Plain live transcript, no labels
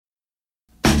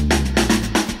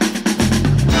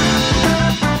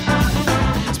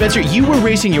Spencer, you were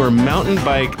racing your mountain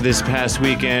bike this past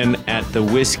weekend at the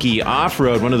Whiskey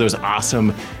Off-Road, one of those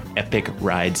awesome Epic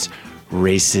Rides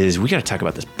races. We got to talk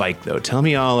about this bike, though. Tell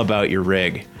me all about your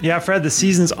rig. Yeah, Fred, the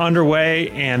season's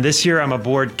underway, and this year I'm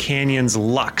aboard Canyon's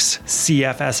Lux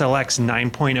CF SLX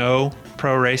 9.0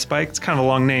 Pro race bike. It's kind of a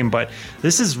long name, but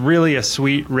this is really a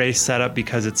sweet race setup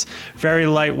because it's very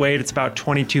lightweight. It's about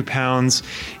 22 pounds.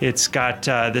 It's got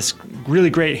this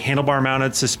really great handlebar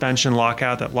mounted suspension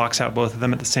lockout that locks out both of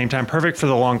them at the same time. Perfect for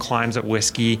the long climbs at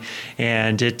Whiskey.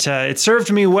 And it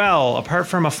served me well, apart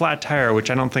from a flat tire, which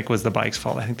I don't think was the bike's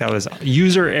fault. I think that was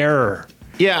user error.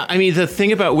 Yeah, I mean, the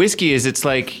thing about Whiskey is it's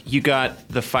like you got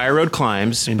the fire road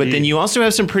climbs, Indeed. but then you also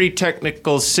have some pretty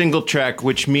technical single track,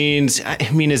 which means,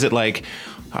 is it like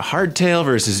a hardtail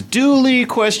versus dually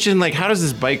question? Like, how does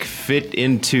this bike fit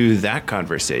into that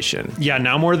conversation? Yeah,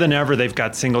 now more than ever, they've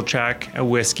got single track at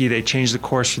Whiskey. They changed the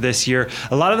course for this year.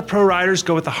 A lot of the pro riders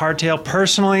go with the hardtail.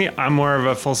 Personally, I'm more of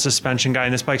a full suspension guy,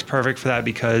 and this bike's perfect for that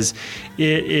because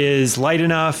it is light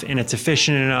enough and it's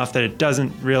efficient enough that it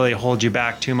doesn't really hold you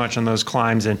back too much on those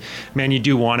climbs. And man, you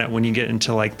do want it when you get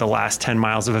into like the last 10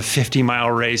 miles of a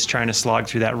 50-mile race trying to slog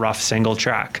through that rough single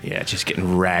track. Yeah, just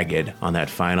getting ragged on that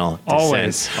final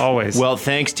descent. Always. Well,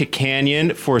 thanks to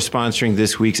Canyon for sponsoring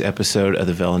this week's episode of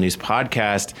the Velo News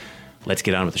Podcast. Let's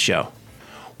get on with the show.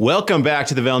 Welcome back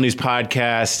to the Velo News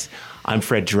Podcast. I'm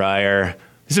Fred Dreyer.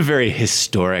 This is a very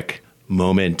historic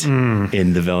moment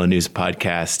in the Velo News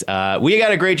Podcast. We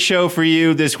got a great show for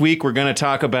you this week. We're going to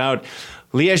talk about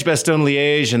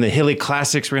Liège-Bastogne-Liège and the Hilly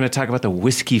Classics. We're going to talk about the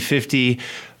Whiskey 50.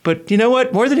 But you know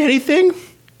what? More than anything,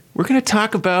 we're going to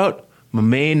talk about my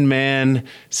main man,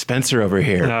 Spencer, over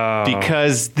here.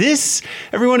 Because this,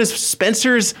 everyone, is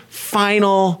Spencer's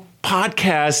final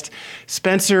podcast.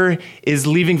 Spencer is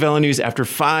leaving Velo News after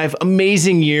 5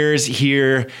 amazing years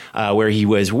here, where he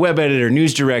was web editor,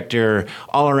 news director,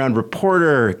 all-around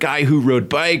reporter, guy who rode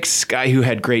bikes, guy who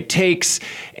had great takes,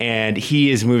 and he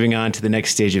is moving on to the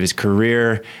next stage of his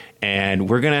career. And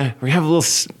we're gonna have a little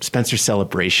Spencer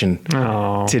celebration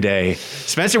today.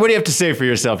 Spencer, what do you have to say for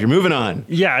yourself? You're moving on.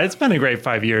 Yeah, it's been a great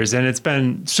 5 years, and it's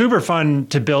been super fun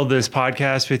to build this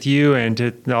podcast with you and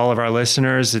to all of our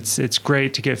listeners. It's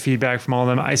great to get feedback from all of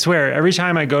them. I swear, every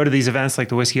time I go to these events like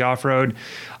the Whiskey Off-Road,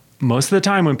 most of the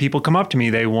time when people come up to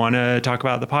me, they want to talk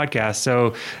about the podcast.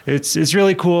 So it's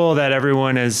really cool that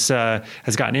everyone has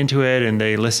gotten into it and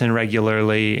they listen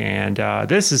regularly. And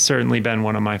this has certainly been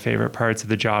one of my favorite parts of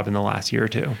the job in the last year or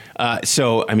two.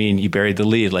 So, I mean, you buried the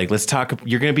lead. Like, let's talk.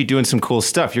 You're going to be doing some cool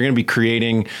stuff. You're going to be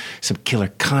creating some killer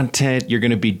content. You're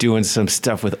going to be doing some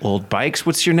stuff with old bikes.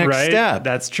 What's your next step?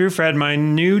 That's true, Fred. My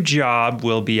new job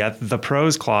will be at the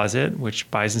Pros Closet, which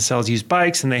buys and sells used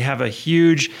bikes. And they have a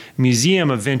huge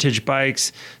museum of vintage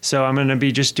bikes. So I'm going to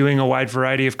be just doing a wide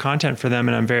variety of content for them.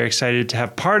 And I'm very excited to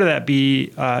have part of that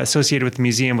be associated with the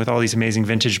museum with all these amazing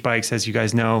vintage bikes. As you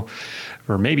guys know,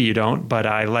 or maybe you don't, but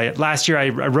last year I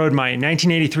rode my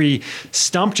 1983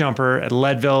 Stump Jumper at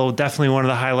Leadville. Definitely one of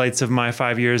the highlights of my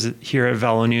 5 years here at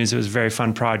Velo News. It was a very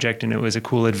fun project and it was a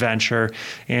cool adventure.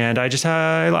 And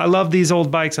I love these old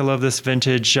bikes. I love this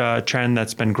vintage trend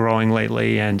that's been growing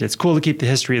lately. And it's cool to keep the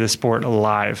history of the sport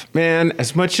alive. Man,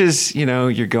 as much as,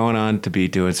 you're going on to be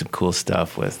doing some cool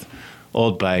stuff with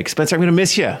old bikes, Spencer, I'm going to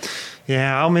miss you.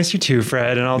 Yeah, I'll miss you too,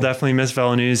 Fred, and I'll definitely miss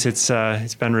Velo News. It's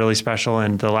been really special,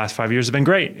 and the last 5 years have been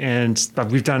great. And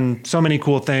we've done so many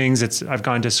cool things. I've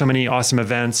gone to so many awesome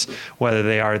events, whether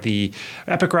they are the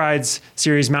Epic Rides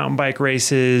series mountain bike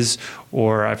races,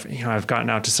 or I've gotten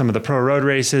out to some of the pro road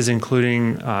races,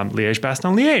 including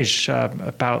Liège-Bastogne-Liège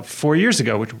about 4 years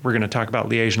ago, which we're going to talk about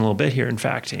Liège in a little bit here, in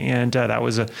fact. And that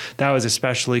was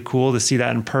especially cool to see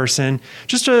that in person.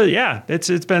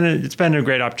 It's been a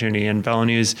great opportunity, and Velo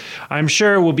News, I'm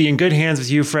sure, will be in good hands with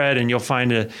you, Fred, and you'll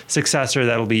find a successor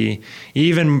that'll be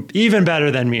even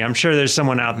better than me. I'm sure there's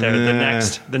someone out there.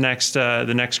 The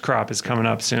next crop is coming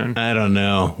up soon. I don't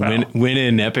know. Well,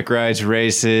 winning Epic Rides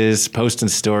races, posting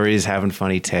stories, having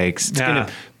funny takes. It's gonna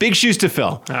big shoes to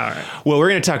fill. All right. Well, we're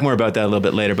going to talk more about that a little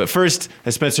bit later. But first,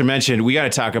 as Spencer mentioned, we got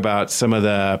to talk about some of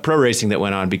the pro racing that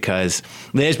went on because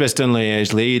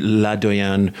Liège-Bastogne-Liège, La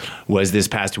Doyenne, was this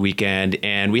past weekend.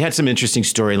 And we had some interesting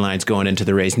storylines going into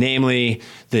the race, namely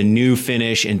the new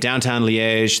finish in downtown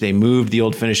Liège. They moved the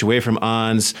old finish away from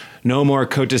Ons. No more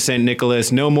Côte de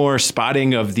Saint-Nicolas. No more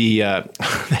spotting of the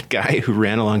that guy who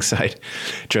ran alongside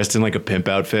dressed in like a pimp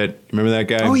outfit. Remember that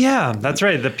guy? Oh, yeah. That's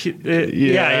right.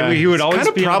 He would always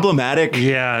kind be of problematic,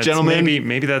 gentleman.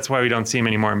 Maybe that's why we don't see him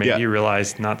anymore. Maybe you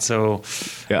realized not so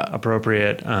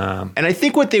appropriate. And I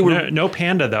think what they were... No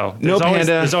Panda, though.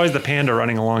 There's always the Panda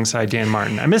running alongside Dan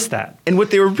Martin. I missed that. And what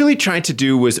they were really trying to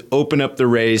do was open up the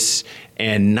race race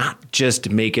and not just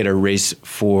make it a race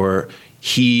for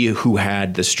he who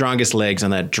had the strongest legs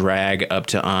on that drag up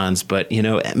to Ans, but,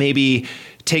 maybe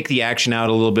take the action out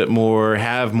a little bit more,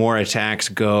 have more attacks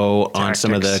go on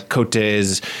some of the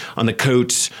côtes, on the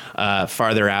côtes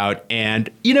farther out. And,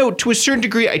 to a certain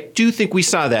degree, I do think we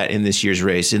saw that in this year's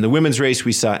race. In the women's race,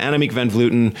 we saw Annemiek van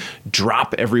Vleuten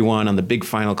drop everyone on the big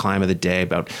final climb of the day,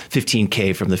 about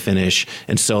 15K from the finish,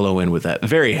 and solo in with a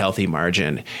very healthy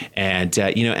margin. And,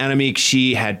 Annemiek,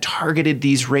 she had targeted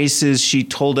these races. She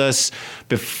told us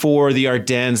before the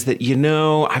Ardennes that,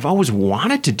 I've always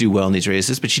wanted to do well in these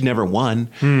races, but she never won.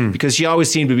 Because she always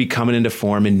seemed to be coming into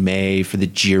form in May for the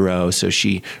Giro. So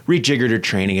she rejiggered her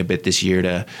training a bit this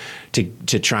year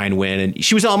to try and win. And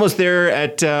she was almost there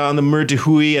on the Mur de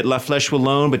Huy at La Flèche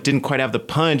Wallonne, but didn't quite have the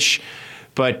punch.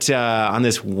 But on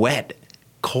this wet,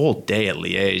 cold day at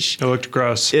Liège. It looked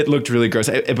gross. It looked really gross.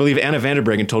 I believe Anna van der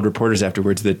Breggen told reporters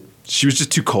afterwards that she was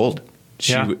just too cold.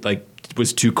 She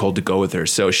was too cold to go with her.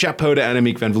 So chapeau to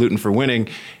Annemiek van Vleuten for winning.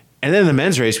 And then in the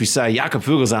men's race, we saw Jakob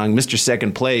Fuglsang, Mr.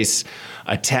 Second Place,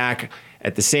 attack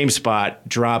at the same spot,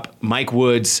 drop Mike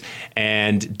Woods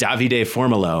and Davide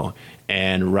Formolo,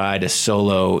 and ride a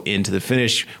solo into the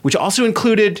finish, which also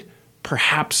included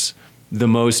perhaps the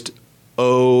most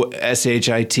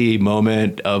OSHIT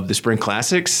moment of the Spring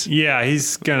Classics. Yeah, he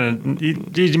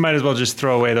might as well just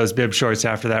throw away those bib shorts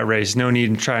after that race. No need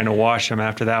in trying to wash them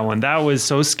after that one. That was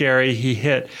so scary. He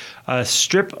hit a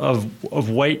strip of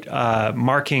white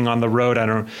marking on the road, I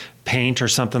don't know, paint or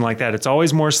something like that. It's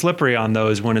always more slippery on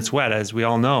those when it's wet, as we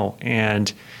all know,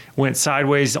 and went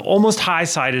sideways, almost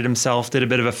high-sided himself, did a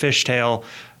bit of a fishtail.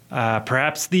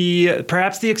 Perhaps the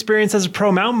experience as a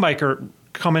pro mountain biker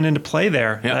coming into play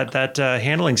there, that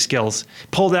handling skills,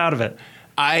 pulled out of it.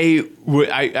 I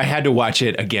had to watch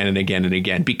it again and again and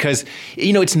again because,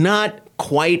 it's not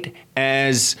quite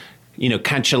as,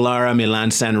 Cancellara,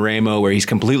 Milan-San Remo, where he's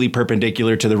completely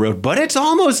perpendicular to the road, but it's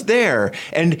almost there.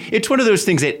 And it's one of those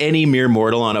things that any mere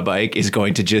mortal on a bike is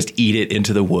going to just eat it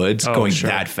into the woods,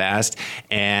 that fast.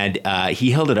 And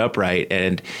he held it upright.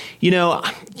 And,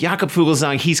 Jakob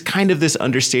Fuglsang, he's kind of this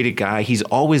understated guy. He's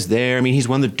always there. I mean, he's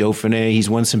won the Dauphiné. He's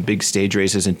won some big stage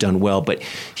races and done well, but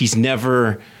he's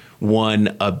never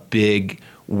won a big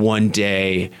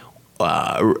one-day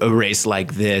a race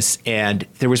like this. And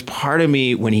there was part of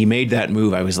me when he made that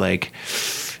move, I was like,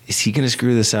 is he going to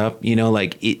screw this up?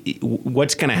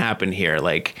 What's going to happen here?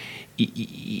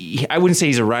 I wouldn't say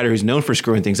he's a rider who's known for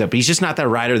screwing things up, but he's just not that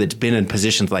rider that's been in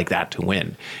positions like that to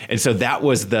win. And so that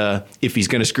was if he's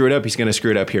going to screw it up, he's going to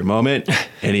screw it up here moment,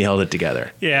 and he held it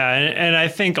together. Yeah, and I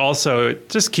think also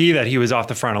just key that he was off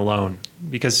the front alone,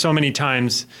 because so many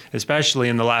times, especially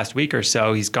in the last week or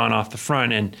so, he's gone off the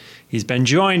front and he's been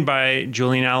joined by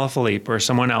Julian Alaphilippe or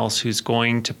someone else who's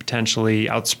going to potentially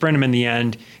outsprint him in the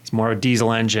end. He's more of a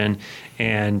diesel engine.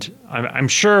 And I'm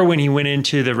sure when he went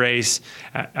into the race,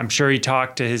 I'm sure he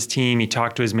talked to his team, he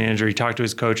talked to his manager, he talked to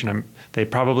his coach, and they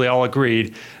probably all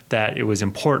agreed that it was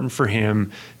important for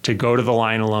him to go to the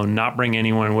line alone, not bring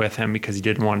anyone with him, because he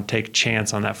didn't want to take a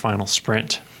chance on that final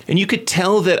sprint. And you could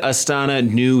tell that Astana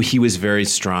knew he was very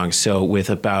strong. So with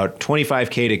about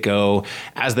 25K to go,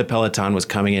 as the peloton was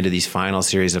coming into these final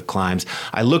series of climbs,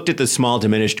 I looked at the small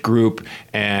diminished group,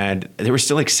 and there were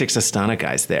still like 6 Astana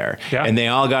guys there. Yeah. And they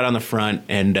all got on the front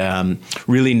and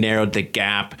really narrowed the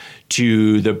gap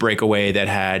to the breakaway that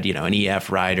had, an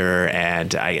EF rider,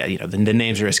 and the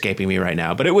names are escaping me right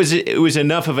now. But it was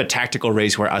enough of a tactical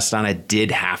race where Astana did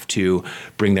have to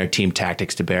bring their team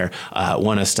tactics to bear.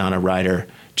 One Astana rider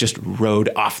just rode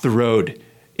off the road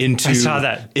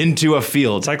into a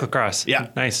field. Cyclocross. Yeah.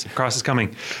 Nice. Cross is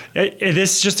coming.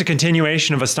 This is just a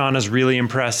continuation of Astana's really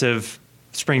impressive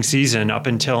spring season. Up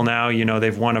until now,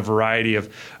 they've won a variety of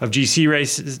GC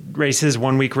races,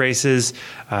 1 week races.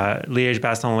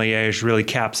 Liège-Bastogne-Liège really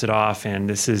caps it off.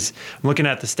 And I'm looking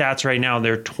at the stats right now,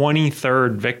 their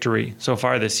 23rd victory so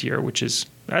far this year,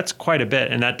 that's quite a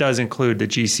bit. And that does include the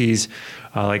GCs,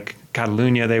 like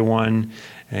Catalunya they won.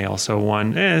 They also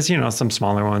won, some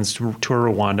smaller ones. Tour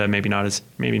Rwanda,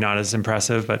 maybe not as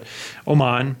impressive, but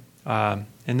Oman,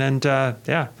 and then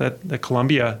the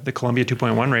Columbia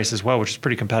 2.1 race as well, which is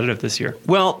pretty competitive this year.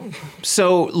 Well,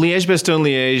 so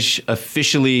Liège-Bastogne-Liège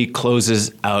officially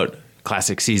closes out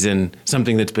classic season,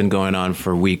 something that's been going on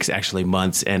for weeks, actually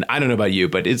months. And I don't know about you,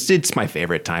 but it's my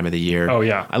favorite time of the year. Oh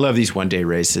yeah, I love these one-day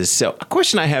races. So a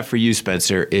question I have for you,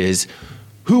 Spencer, is,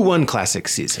 Who won Classic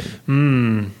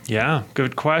season? Yeah,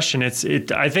 good question.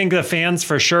 I think the fans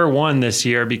for sure won this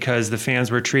year because the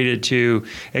fans were treated to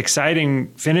exciting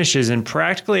finishes in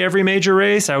practically every major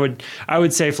race. I would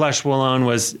say Flèche Wallonne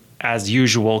was, as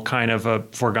usual, kind of a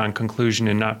foregone conclusion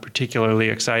and not particularly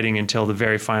exciting until the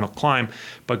very final climb.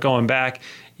 But going back,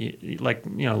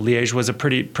 Liège was a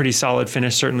pretty solid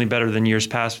finish, certainly better than years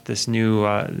past with this new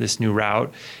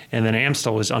route. And then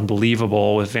Amstel was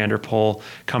unbelievable with Van der Poel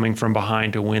coming from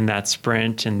behind to win that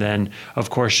sprint. And then, of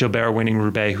course, Gilbert winning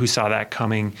Roubaix. Who saw that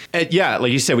coming? Yeah,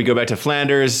 like you said, we go back to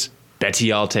Flanders.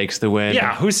 Bettiol takes the win.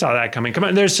 Yeah, who saw that coming? Come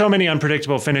on, there's so many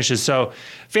unpredictable finishes. So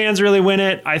fans really win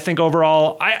it. I think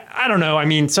overall, I don't know. I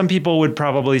mean, some people would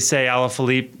probably say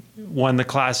Alaphilippe won the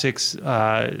classics.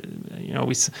 I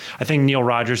think Neil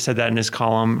Rogers said that in his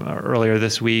column earlier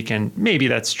this week, and maybe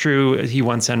that's true. He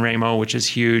won San Remo, which is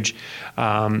huge.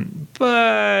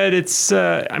 But it's,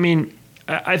 I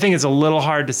think it's a little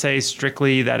hard to say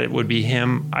strictly that it would be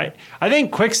him. I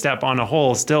think Quick-Step on a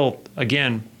whole still,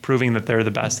 again, proving that they're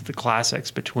the best at the classics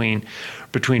between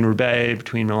Roubaix,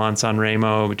 between Milan-San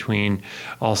Remo, between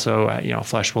also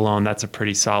Flèche Wallonne. That's a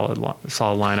pretty solid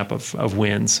lineup of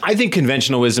wins. I think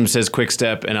conventional wisdom says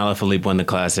Quick-Step and Alaphilippe won the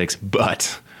classics,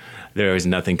 but there is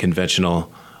nothing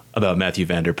conventional about Mathieu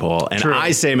van der Poel. And True.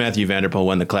 I say Mathieu van der Poel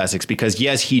won the classics because,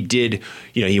 yes, he did,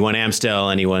 he won Amstel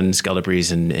and he won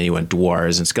Scheldeprijs and he won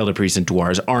Dwars. And Scheldeprijs and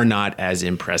Dwars are not as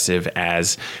impressive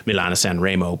as Milano-San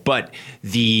Remo. But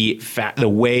the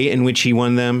way in which he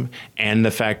won them and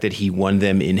the fact that he won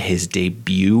them in his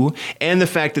debut and the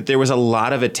fact that there was a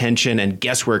lot of attention and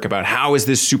guesswork about how is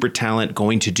this super talent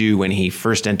going to do when he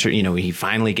first entered, he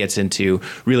finally gets into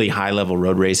really high-level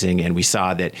road racing. And we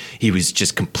saw that he was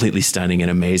just completely stunning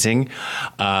and amazing.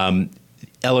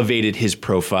 Elevated his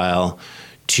profile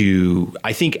to,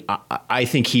 I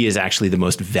think he is actually the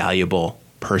most valuable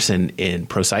person in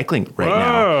pro cycling right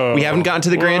now. We haven't gotten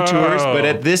to the Grand Tours, but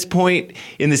at this point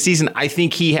in the season, I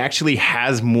think he actually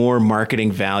has more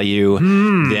marketing value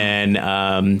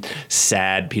than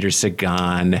sad Peter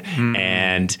Sagan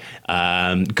and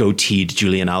goateed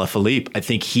Julian Alaphilippe. I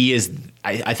think he is.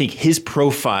 I think his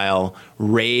profile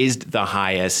raised the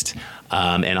highest.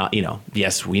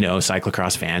 Yes, we know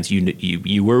cyclocross fans.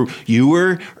 You were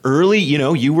early.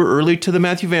 You were early to the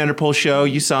Mathieu van der Poel show.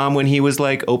 You saw him when he was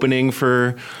like opening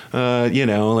for,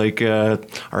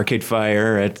 Arcade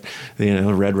Fire at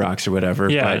Red Rocks or whatever.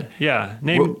 Yeah.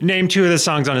 Name two of the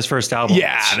songs on his first album.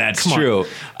 Yeah, that's true.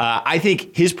 I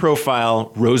think his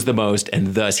profile rose the most,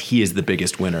 and thus he is the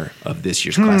biggest winner of this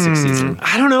year's classic season.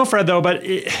 I don't know, Fred, though, but.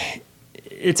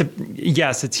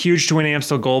 It's huge to win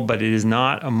Amstel Gold, but it is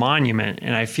not a monument.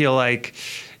 And I feel like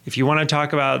if you want to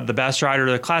talk about the best rider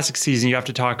of the classic season, you have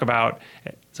to talk about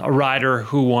a rider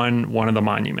who won one of the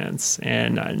monuments.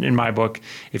 And in my book,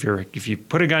 if you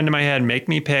put a gun to my head, make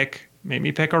me pick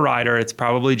a rider, it's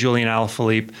probably Julian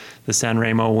Alaphilippe. The San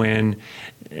Remo win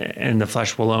and the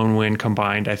Flèche Wallonne win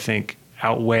combined, I think,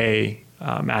 outweigh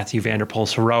Mathieu van der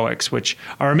Poel's heroics, which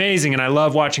are amazing. And I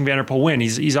love watching Van der Poel win.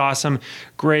 He's awesome,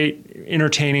 great,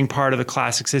 entertaining part of the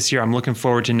classics this year. I'm looking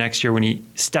forward to next year when he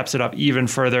steps it up even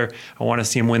further. I want to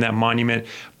see him win that monument.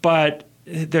 But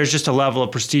there's just a level of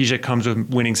prestige that comes with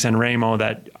winning San Remo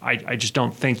that I just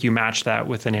don't think you match that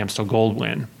with an Amstel Gold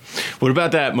win. What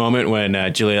about that moment when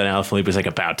Julian Alaphilippe was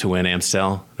about to win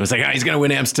Amstel? It was he's going to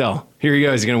win Amstel. Here he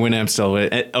goes. He's going to win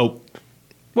Amstel.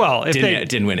 Well, if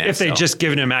didn't win if they'd just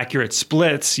given him accurate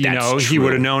splits, he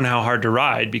would have known how hard to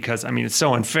ride because it's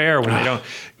so unfair when they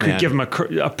could give him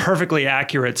a perfectly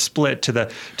accurate split to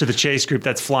the chase group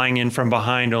that's flying in from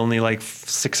behind only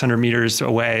 600 meters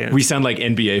away. We sound like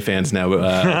NBA fans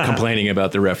now complaining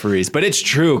about the referees, but it's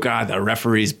true. God, the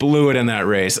referees blew it in that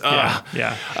race.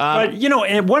 Yeah. But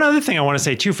and one other thing I want to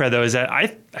say too, Fred, though, is that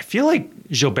I feel like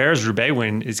Gilbert's Roubaix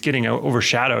win is getting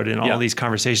overshadowed in all these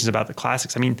conversations about the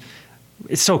classics. I mean,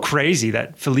 it's so crazy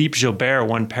that Philippe Gilbert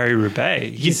won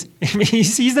Paris-Roubaix. He's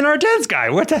an Ardennes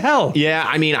guy. What the hell? Yeah,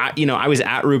 I was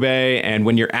at Roubaix, and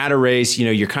when you're at a race,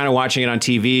 you're kind of watching it on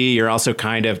TV. You're also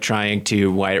kind of trying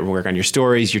to work on your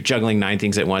stories. You're juggling 9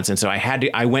 things at once, and so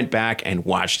I went back and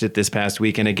watched it this past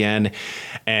weekend again,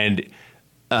 and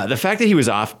the fact that he was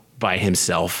off by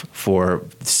himself for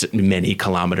many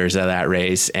kilometers of that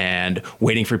race and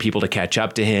waiting for people to catch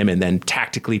up to him and then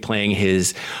tactically playing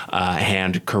his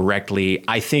hand correctly.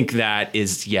 I think that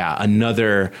is,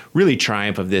 another really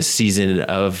triumph of this season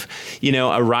of,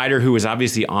 a rider who was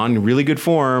obviously on really good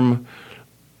form,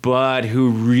 but who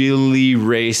really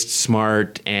raced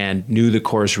smart and knew the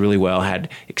course really well, had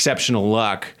exceptional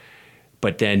luck,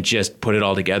 but then just put it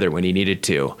all together when he needed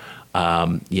to.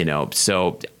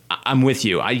 So I'm with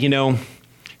you.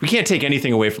 we can't take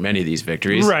anything away from any of these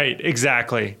victories. Right,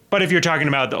 exactly. But if you're talking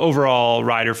about the overall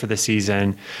rider for the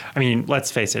season, I mean,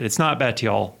 let's face it, it's not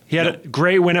Bettiol. He had a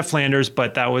great win at Flanders,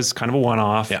 but that was kind of a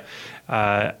one-off.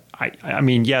 Yeah. I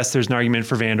mean, yes, there's an argument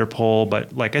for Van der Poel,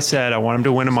 but like I said, I want him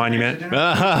to win a monument.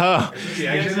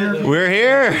 We're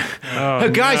here.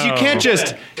 Guys,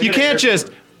 you can't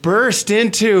just burst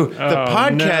into the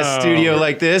podcast studio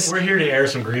like this. We're here to air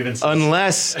some grievances.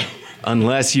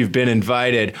 Unless you've been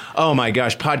invited. Oh my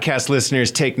gosh, podcast listeners,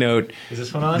 take note. Is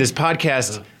this one on? This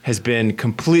podcast has been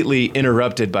completely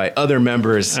interrupted by other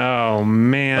members Oh,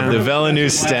 man. of the Velo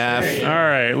News staff. All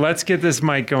right, let's get this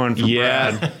mic going for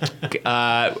Brad.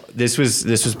 This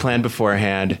was planned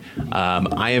beforehand.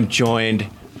 I am joined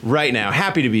right now,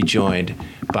 happy to be joined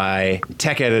by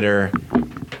tech editor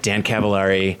Dan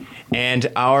Cavallari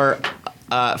and our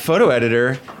photo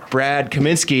editor Brad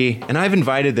Kaminsky, and I've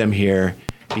invited them here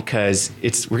because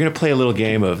we're gonna play a little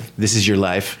game of This Is Your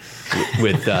Life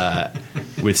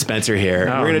with Spencer here.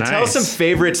 Oh, we're gonna tell nice. some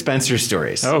favorite Spencer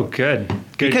stories. Oh, good.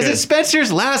 Because it's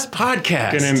Spencer's last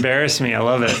podcast. Gonna embarrass me. I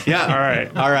love it. Yeah.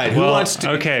 All right. Who wants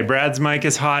to? Okay, Brad's mic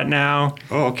is hot now.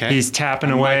 Oh, okay. He's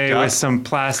tapping away with some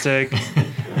plastic.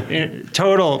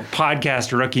 Total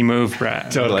podcast rookie move,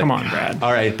 Brad. Totally. Come on, Brad.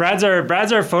 All right. Brad's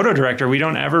our photo director. We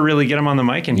don't ever really get him on the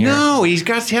mic in here. No, he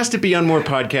has to be on more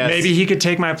podcasts. Maybe he could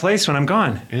take my place when I'm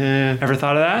gone. Ever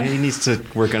thought of that? He needs to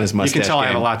work on his mustache. You can tell I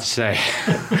have a game. lot to say.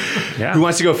 Yeah. Who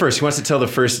wants to go first? Who wants to tell the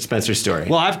first Spencer story?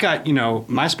 Well, I've got,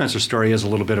 my Spencer story is a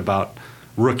little bit about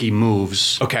rookie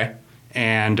moves. Okay.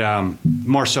 And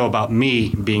more so about me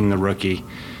being the rookie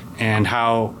and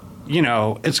how,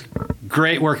 it's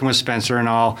great working with Spencer and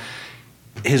all.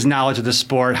 His knowledge of the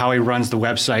sport, how he runs the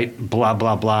website, blah,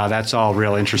 blah, blah. That's all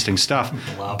real interesting stuff.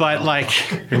 But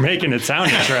You're making it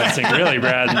sound interesting, really,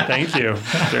 Brad. Thank you.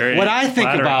 Very what I think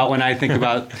flattering. about when I think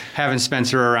about having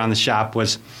Spencer around the shop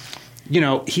was,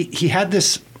 he had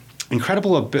this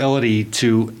incredible ability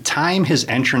to time his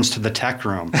entrance to the tech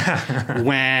room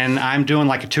when I'm doing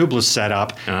like a tubeless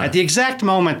setup at the exact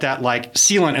moment that like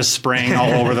sealant is spraying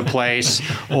all over the place,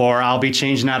 or I'll be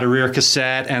changing out a rear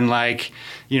cassette and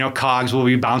cogs will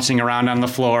be bouncing around on the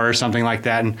floor or something like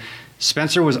that. And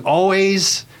Spencer was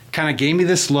always kind of gave me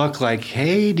this look like,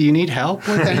 hey, do you need help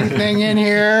with anything in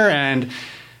here? And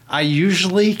I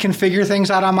usually can figure things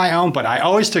out on my own, but I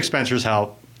always took Spencer's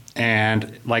help.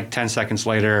 And like 10 seconds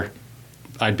later,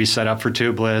 I'd be set up for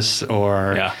tubeless,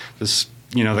 or this,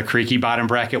 the creaky bottom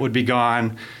bracket would be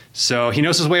gone. So he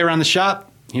knows his way around the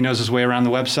shop. He knows his way around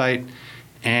the website.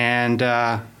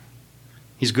 And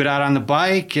he's good out on the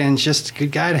bike and just a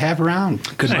good guy to have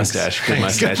around. Good mustache. Good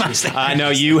mustache. I know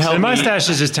you helped The me mustache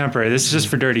is just temporary. This is just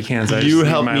for dirty cans. I just need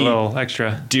helped my me little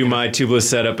extra. do my tubeless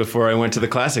setup before I went to the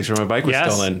classics where my bike was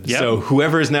Yes. stolen. Yep. So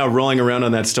whoever is now rolling around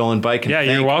on that stolen bike can Yeah,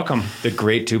 you're thank welcome. the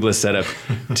great tubeless setup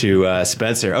to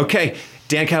Spencer. Okay,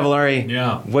 Dan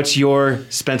Cavallari, what's your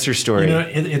Spencer story?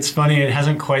 It's funny. It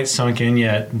hasn't quite sunk in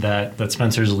yet that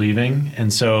Spencer's leaving,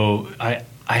 and so I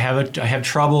have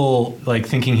trouble like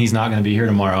thinking he's not going to be here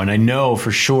tomorrow. And I know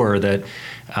for sure that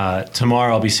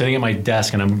tomorrow I'll be sitting at my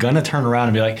desk and I'm going to turn around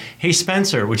and be like, "Hey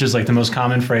Spencer," which is like the most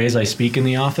common phrase I speak in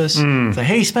the office. It's like,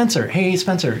 "Hey Spencer,"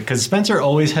 because Spencer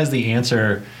always has the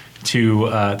answer to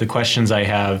the questions I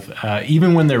have,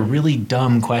 even when they're really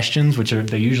dumb questions, which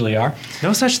they usually are.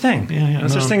 No such thing. No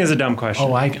such thing as a dumb question.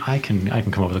 Oh, I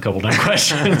can come up with a couple dumb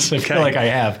questions. I feel like I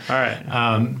have. All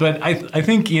right. But I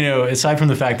think, aside from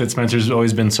the fact that Spencer's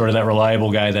always been sort of that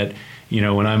reliable guy that,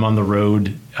 when I'm on the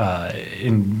road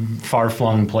in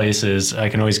far-flung places, I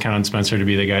can always count on Spencer to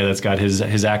be the guy that's got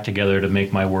his act together to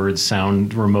make my words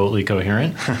sound remotely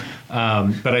coherent.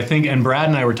 But I think, and Brad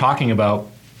and I were talking about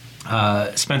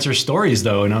Spencer's stories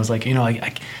though, and I was like,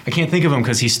 I can't think of him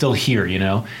because he's still here,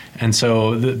 and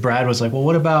so Brad was like, well,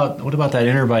 what about that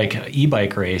Interbike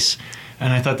e-bike race?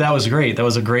 And I thought that was great. That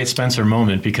was a great Spencer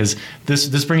moment because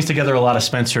this brings together a lot of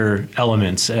Spencer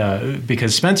elements.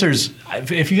 Because Spencer's,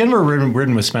 if you've ever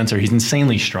ridden with Spencer, he's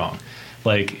insanely strong.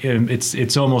 Like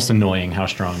it's almost annoying how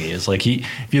strong he is. Like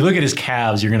if you look at his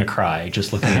calves, you're gonna cry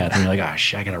just looking at them. You're like,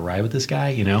 I gotta ride with this guy,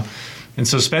 And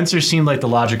so Spencer seemed like the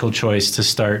logical choice to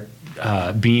start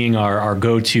being our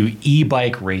go-to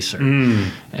e-bike racer.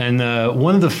 And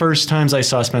one of the first times I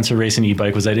saw Spencer race an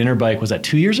e-bike was at Interbike. Was that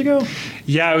 2 years ago?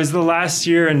 Yeah, it was the last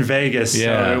year in Vegas.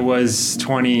 Yeah. So it was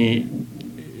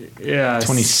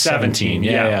 2017.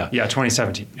 Yeah,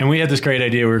 2017. And we had this great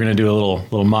idea. We were going to do a little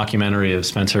mockumentary of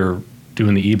Spencer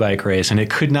doing the e-bike race, and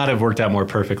it could not have worked out more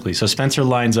perfectly. So Spencer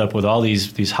lines up with all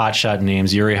these hotshot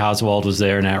names. Yuri Hauswald was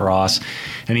there, Nat Ross,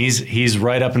 and he's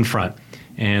right up in front.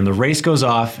 and the race goes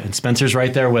off, and Spencer's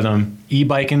right there with him,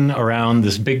 e-biking around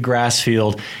this big grass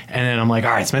field. And then I'm like,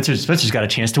 all right, Spencer's got a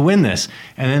chance to win this.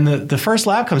 And then the first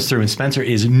lap comes through, and Spencer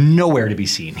is nowhere to be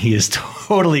seen. He is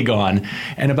totally gone.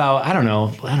 And about, I don't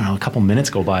know, a couple minutes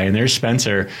go by, and there's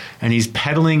Spencer, and he's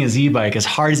pedaling his e-bike as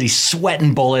hard as he's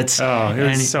sweating bullets. Oh, it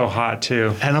was so hot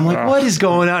too. And I'm like, what is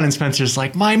going on? And Spencer's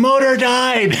like, my motor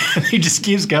died. He just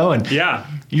keeps going. Yeah.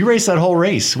 You raced that whole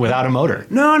race without a motor.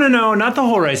 No, not the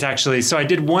whole race actually. So I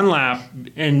did one lap,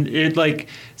 and it like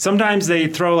sometimes they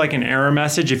throw like an error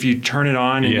message if you turn it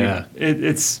on. And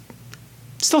it's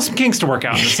still some kinks to work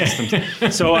out in the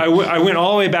system. So I went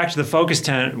all the way back to the Focus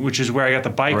tent, which is where I got the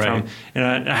bike from,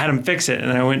 and I had them fix it.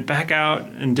 And I went back out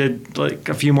and did like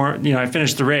a few more. I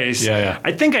finished the race.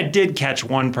 I think I did catch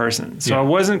one person, so I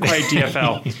wasn't quite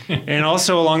DFL. And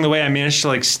also along the way, I managed to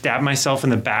like stab myself in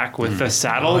the back with the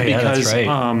saddle because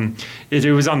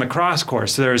it was on the cross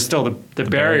course. So there was still the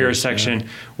barrier section,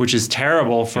 which is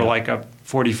terrible for like a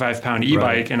 45-pound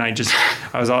e-bike, and I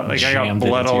was all, like, I got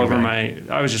blood all over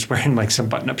I was just wearing like some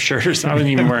button-up shirt or something. I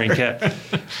wasn't even wearing kit.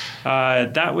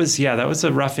 That was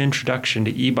a rough introduction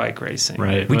to e-bike racing.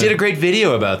 Right. We did a great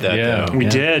video about that, though. We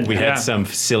did. We had some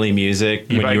silly music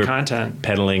e-bike when you were content,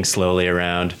 pedaling slowly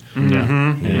around.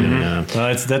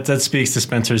 Well, that speaks to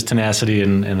Spencer's tenacity,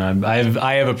 and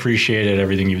I have appreciated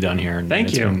everything you've done here. And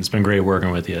Thank you. It's been great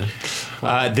working with you.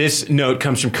 This note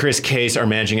comes from Chris Case, our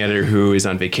managing editor, who is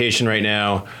on vacation right now.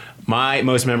 My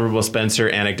most memorable Spencer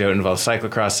anecdote involves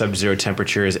cyclocross, sub-zero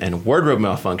temperatures, and wardrobe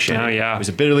malfunction. Oh, yeah. It was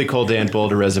a bitterly cold day in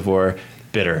Boulder Reservoir.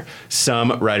 Bitter.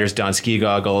 Some riders donned ski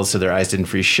goggles so their eyes didn't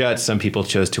freeze shut. Some people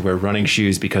chose to wear running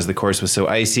shoes because the course was so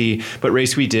icy. But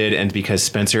race we did, and because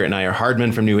Spencer and I are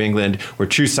hardmen from New England, where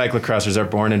true cyclocrossers are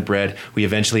born and bred, we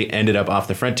eventually ended up off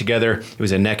the front together. It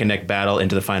was a neck-and-neck battle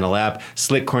into the final lap.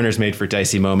 Slick corners made for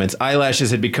dicey moments.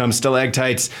 Eyelashes had become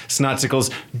stalactites.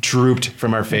 Snotsicles drooped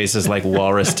from our faces like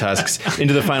walrus tusks.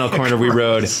 Into the final corner we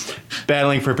rode,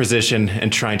 battling for position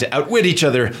and trying to outwit each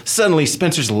other. Suddenly,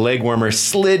 Spencer's leg warmer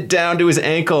slid down to his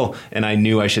ankle, and I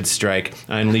knew I should strike.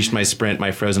 I unleashed my sprint,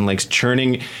 my frozen legs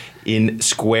churning in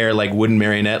square like wooden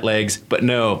marionette legs. But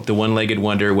no, the one-legged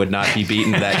wonder would not be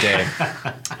beaten that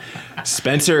day.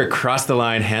 Spencer crossed the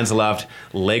line, hands aloft,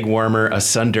 leg warmer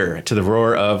asunder, to the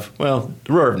roar of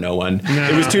no one. No,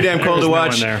 it was too damn cold to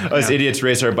watch us idiots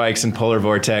race our bikes in polar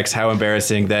vortex. How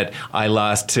embarrassing that I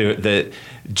lost to the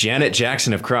Janet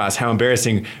Jackson of cross. How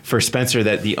embarrassing for Spencer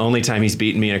that the only time he's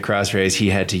beaten me in a cross race, he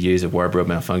had to use a wardrobe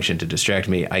malfunction to distract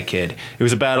me. I kid. It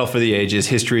was a battle for the ages.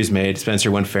 History is made.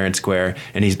 Spencer won fair and square,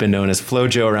 and he's been known as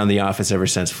FloJo around the office ever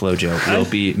since. FloJo will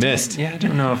be missed. Yeah, I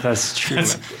don't know if that's true.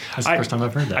 That's the first time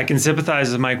I've heard that. I can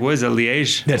sympathize with Mike Woods at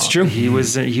Liège. That's true. He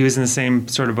was in the same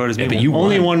sort of boat as me. But you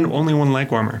only won. one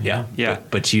leg warmer. Yeah.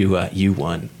 But you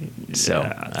won. So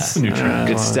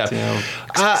good stuff.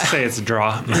 Say it's a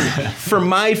draw. For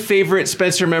my favorite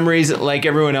Spencer memories, like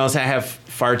everyone else, I have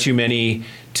far too many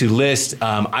to list.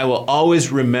 I will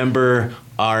always remember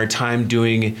our time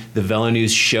doing the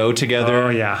VeloNews show together. Oh,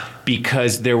 yeah.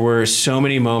 Because there were so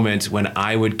many moments when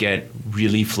I would get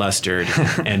really flustered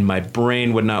and my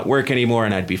brain would not work anymore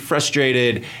and I'd be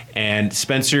frustrated. And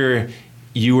Spencer,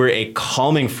 you were a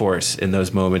calming force in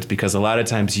those moments because a lot of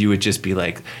times you would just be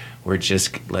like, we're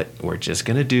just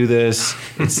gonna do this.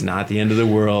 It's not the end of the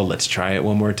world. Let's try it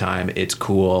one more time. It's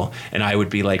cool. And I would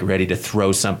be like ready to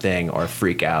throw something or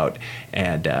freak out,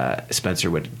 and Spencer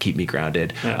would keep me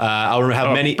grounded. Yeah. I'll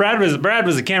have many. Brad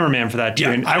was a cameraman for that too.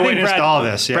 Yeah, and I witnessed all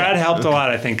this. Yeah. Brad helped a lot,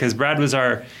 I think, because Brad was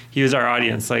our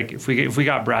audience. Like if we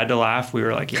got Brad to laugh, we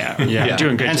were like, we're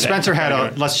doing good. And today. Spencer had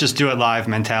a let's just do it live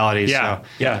mentality. Yeah, so.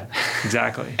 yeah,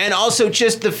 exactly. And also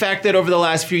just the fact that over the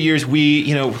last few years,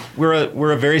 we're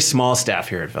a very small staff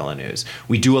here at VeloNews.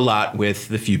 We do a lot with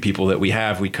the few people that we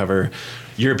have. We cover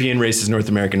European races, North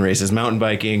American races, mountain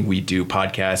biking. We do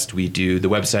podcasts. We do the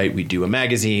website. We do a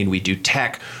magazine. We do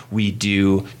tech. We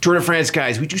do Tour de France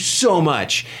guys. We do so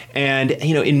much. And,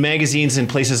 in magazines and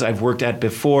places I've worked at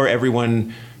before,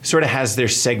 everyone sort of has their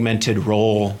segmented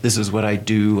role. This is what I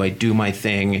do. I do my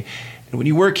thing. And when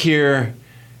you work here,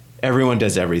 everyone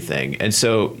does everything. And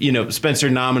so, Spencer,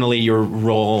 nominally your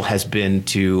role has been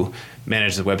to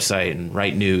manage the website and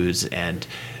write news,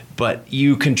 but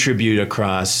you contribute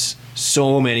across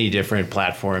so many different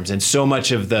platforms, and so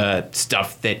much of the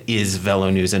stuff that is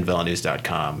VeloNews and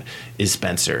VeloNews.com is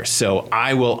Spencer. So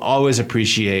I will always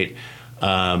appreciate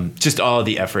just all of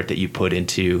the effort that you put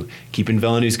into keeping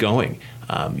VeloNews going.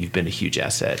 You've been a huge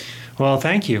asset. Well,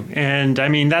 thank you. And I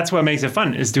mean, that's what makes it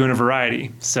fun, is doing a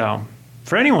variety. So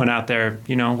for anyone out there,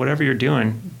 whatever you're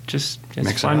doing, just it's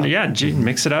Mix it fun. up. Yeah,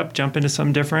 mix it up, jump into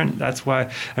some different. That's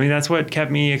what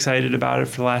kept me excited about it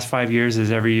for the last 5 years.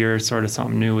 Is every year sort of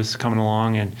something new was coming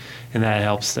along, and that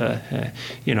helps to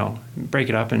break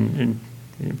it up and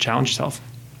challenge yourself.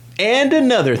 And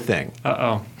another thing.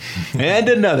 And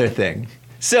another thing.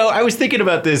 So I was thinking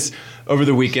about this over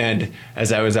the weekend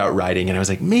as I was out riding, and I was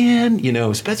like, man,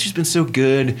 Spencer's been so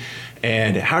good,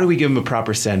 and how do we give him a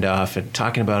proper send-off, and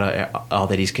talking about all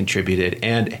that he's contributed.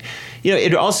 And,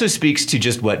 it also speaks to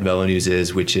just what VeloNews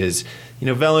is, which is,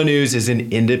 VeloNews is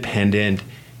an independent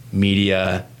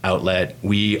media outlet.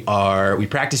 We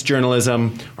practice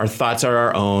journalism. Our thoughts are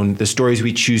our own. The stories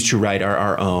we choose to write are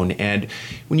our own. And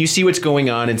when you see what's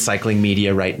going on in cycling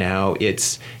media right now,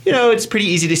 it's pretty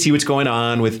easy to see what's going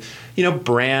on with,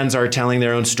 brands are telling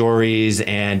their own stories,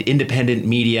 and independent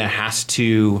media has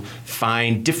to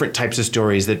find different types of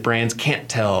stories that brands can't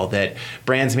tell, that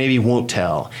brands maybe won't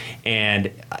tell.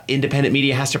 And independent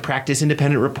media has to practice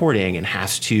independent reporting and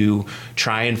has to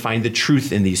try and find the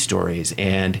truth in these stories.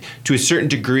 And to a certain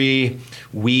degree,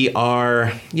 we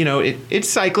are, it's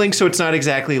cycling, so it's not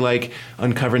exactly like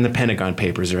uncovering the Pentagon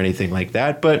Papers or anything like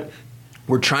that, but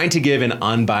we're trying to give an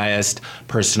unbiased,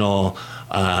 personal,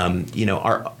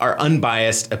 our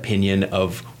unbiased opinion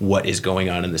of what is going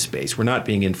on in the space. We're not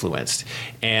being influenced.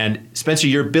 And Spencer,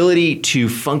 your ability to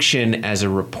function as a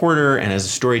reporter and as a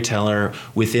storyteller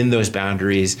within those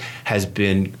boundaries has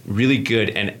been really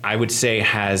good, and I would say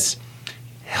has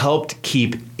helped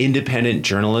keep independent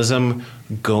journalism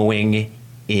going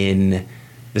in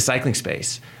the cycling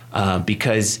space.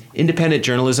 Because independent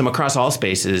journalism across all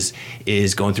spaces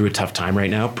is going through a tough time right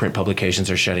now. Print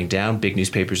publications are shutting down. Big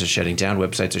newspapers are shutting down.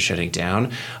 Websites are shutting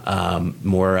down.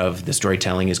 More of the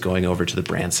storytelling is going over to the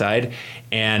brand side.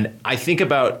 And I think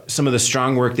about some of the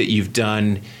strong work that you've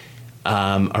done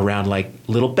around like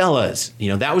Little Bella's.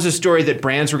 That was a story that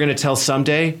brands were going to tell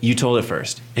someday. You told it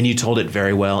first. And you told it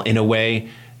very well in a way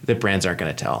that brands aren't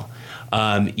going to tell.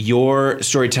 Your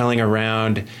storytelling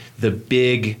around the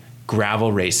big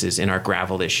gravel races in our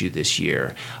gravel issue this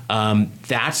year.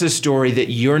 That's a story that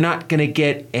you're not going to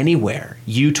get anywhere.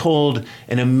 You told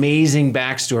an amazing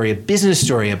backstory, a business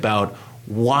story about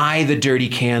why the Dirty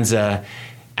Kanza,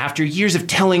 after years of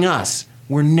telling us,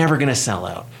 we're never going to sell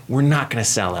out. We're not going to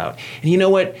sell out. And you know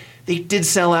what? They did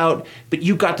sell out, but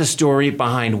you got the story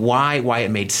behind why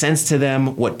it made sense to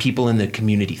them, what people in the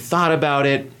community thought about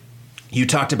it. You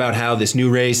talked about how this new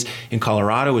race in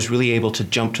Colorado was really able to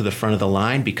jump to the front of the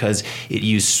line because it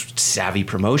used savvy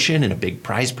promotion and a big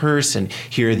prize purse. And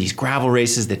here are these gravel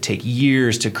races that take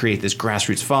years to create this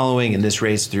grassroots following. And this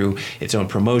race, through its own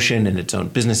promotion and its own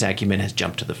business acumen, has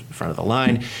jumped to the front of the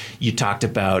line. You talked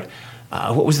about,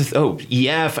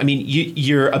 EF. I mean,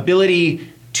 your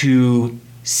ability to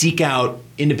seek out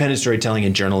independent storytelling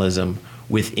and journalism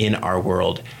within our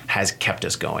world has kept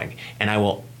us going. And I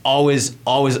will always,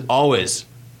 always, always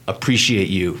appreciate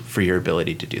you for your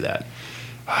ability to do that.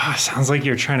 Sounds like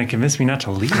you're trying to convince me not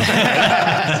to leave.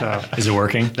 Is it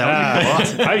working? That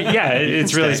would be cool.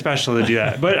 It's really special to do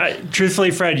that. But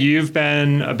truthfully, Fred, you've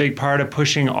been a big part of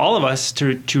pushing all of us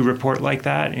to report like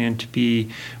that and to be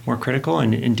more critical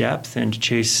and in depth and to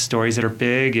chase stories that are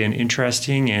big and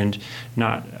interesting and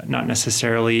not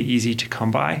necessarily easy to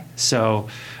come by. So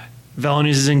VeloNews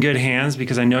is in good hands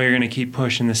because I know you're going to keep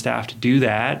pushing the staff to do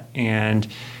that. And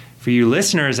for you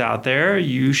listeners out there,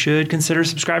 you should consider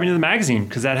subscribing to the magazine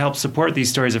because that helps support these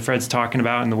stories that Fred's talking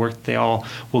about and the work that they all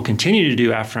will continue to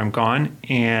do after I'm gone.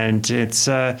 And it's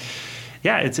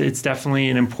definitely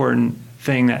an important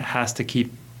thing that has to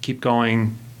keep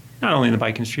going, not only in the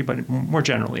bike industry, but more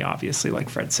generally, obviously, like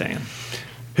Fred's saying.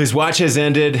 His watch has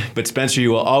ended, but Spencer,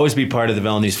 you will always be part of the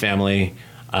VeloNews family.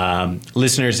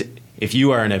 Listeners, if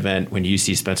you are an event when you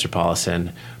see Spencer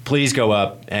Paulison, please go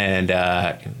up and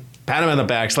pat him on the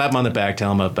back, slap him on the back,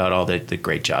 tell him about all the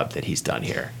great job that he's done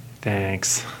here.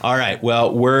 Thanks. All right.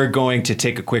 Well, we're going to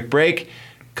take a quick break,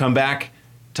 come back,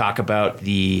 talk about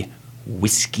the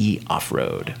Whiskey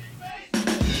Off-Road.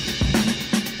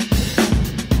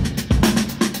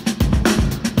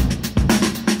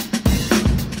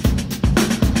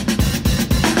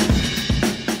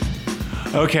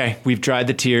 Okay, we've dried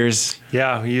the tears.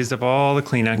 Yeah, we used up all the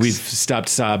Kleenex. We've stopped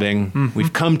sobbing. Mm-hmm.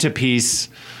 We've come to peace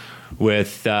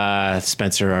with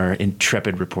Spencer, our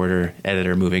intrepid reporter,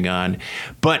 editor, moving on.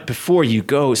 But before you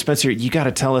go, Spencer, you got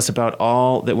to tell us about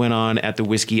all that went on at the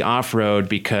Whiskey Off-Road,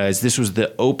 because this was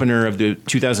the opener of the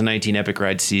 2019 Epic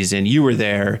Ride season. You were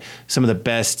there. Some of the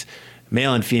best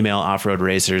male and female off-road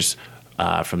racers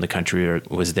from the country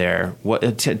was there.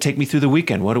 Take me through the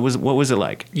weekend. What was it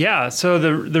like? Yeah, so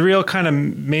the real kind of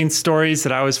main stories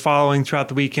that I was following throughout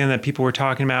the weekend that people were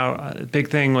talking about, the big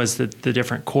thing was the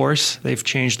different course. They've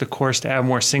changed the course to add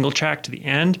more single track to the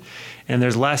end, and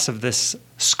there's less of this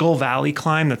Skull Valley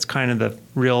climb that's kind of the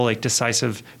real like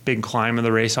decisive big climb of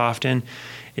the race often.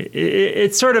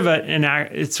 It's sort of an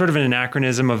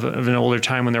anachronism of an older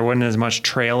time when there wasn't as much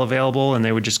trail available, and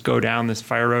they would just go down this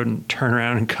fire road and turn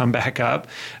around and come back up.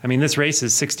 I mean, this race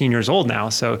is 16 years old now,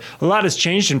 so a lot has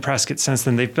changed in Prescott since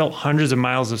then. They've built hundreds of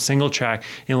miles of single track,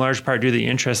 in large part due to the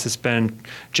interest that's been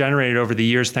generated over the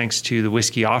years thanks to the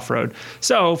Whiskey Off-Road.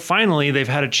 So finally, they've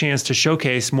had a chance to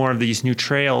showcase more of these new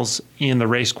trails in the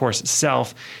race course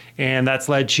itself. And that's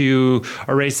led to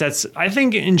a race that's, I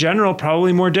think, in general,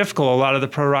 probably more difficult. A lot of the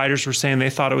pro riders were saying they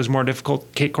thought it was more difficult.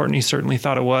 Kate Courtney certainly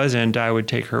thought it was, and I would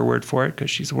take her word for it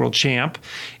because she's a world champ.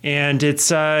 And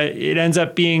it ends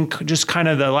up being just kind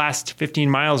of the last 15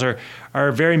 miles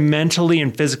are very mentally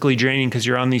and physically draining because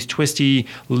you're on these twisty,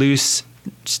 loose,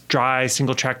 dry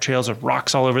single track trails with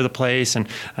rocks all over the place, and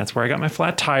that's where I got my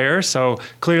flat tire. So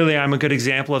clearly I'm a good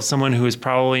example of someone who is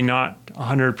probably not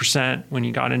 100% when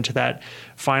you got into that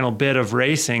final bit of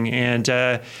racing. And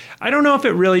I don't know if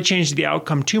it really changed the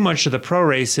outcome too much of the pro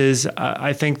races.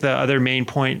 I think the other main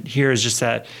point here is just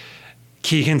that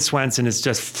Keegan Swenson is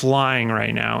just flying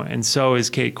right now, and so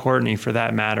is Kate Courtney for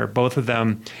that matter. Both of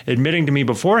them admitting to me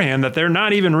beforehand that they're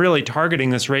not even really targeting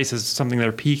this race as something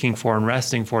they're peaking for and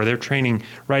resting for. They're training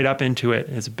right up into it.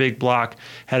 It's a big block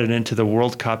headed into the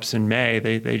World Cups in May.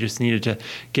 They just needed to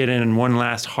get in one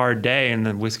last hard day, and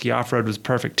the Whiskey Off-Road was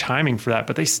perfect timing for that,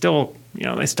 but they still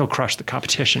crushed the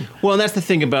competition. Well, and that's the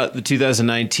thing about the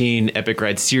 2019 Epic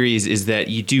Ride Series is that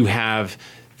you do have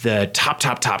the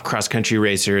top cross-country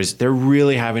racers. They're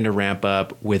really having to ramp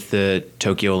up with the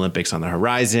Tokyo Olympics on the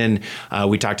horizon.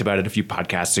 We talked about it a few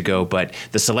podcasts ago, but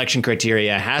the selection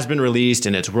criteria has been released,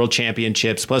 and it's World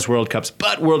Championships plus World Cups,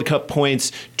 but World Cup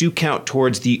points do count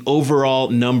towards the overall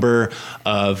number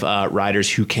of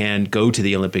riders who can go to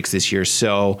the Olympics this year.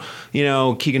 So,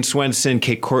 Keegan Swenson,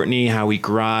 Kate Courtney, Howie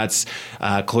Gratz,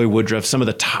 Chloe Woodruff, some of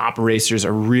the top racers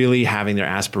are really having their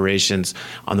aspirations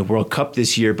on the World Cup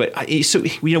this year. But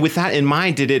with that in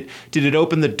mind, did it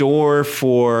open the door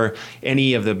for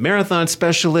any of the marathon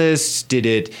specialists?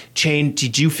 Did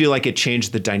you feel like it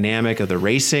changed the dynamic of the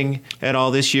racing at all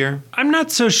this year? I'm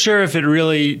not so sure if it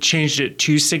really changed it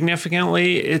too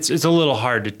significantly. It's a little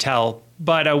hard to tell,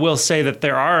 but I will say that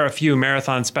there are a few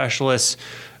marathon specialists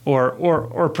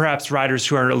or perhaps riders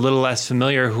who are a little less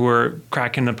familiar who are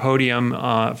cracking the podium.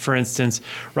 For instance,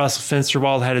 Russell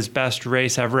Finsterwald had his best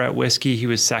race ever at Whiskey. He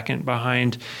was second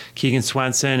behind Keegan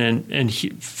Swenson, and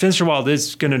Finsterwald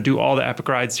is going to do all the Epic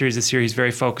Ride Series this year. He's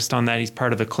very focused on that. He's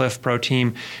part of the Cliff Pro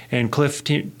team, and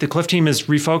the Cliff team is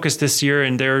refocused this year,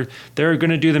 and they're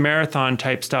going to do the marathon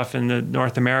type stuff in the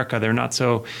North America. They're not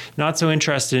so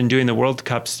interested in doing the World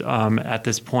Cups at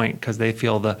this point because they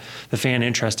feel the fan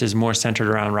interest is more centered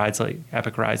around rides like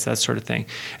Epic Rides, that sort of thing.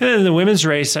 And then in the women's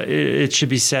race, it should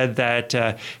be said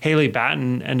that Haley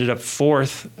Batten ended up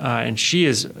fourth, and she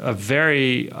is a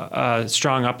very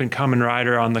strong up-and-coming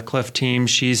rider on the Cliff team.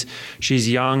 She's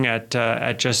young at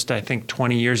just, I think,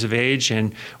 20 years of age,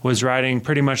 and was riding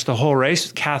pretty much the whole race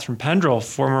with Catherine Pendrell,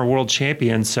 former world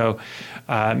champion. So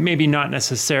maybe not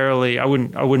necessarily, I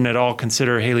wouldn't at all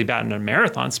consider Haley Batten a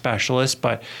marathon specialist,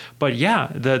 but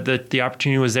yeah, the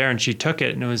opportunity was there, and she took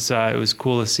it, and it was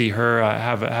cool to see her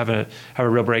have a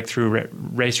real breakthrough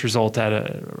race result at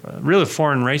a really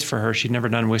foreign race for her. She'd never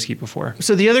done Whiskey before.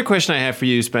 So the other question I have for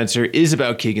you, Spencer, is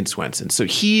about Keegan Swenson. So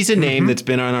he's a name that's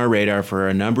been on our radar for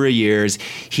a number of years.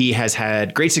 He has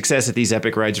had great success at these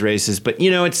Epic Rides races, but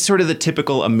it's sort of the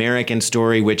typical American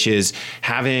story, which is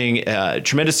having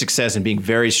tremendous success and being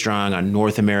very strong on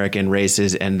North American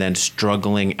races and then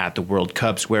struggling at the World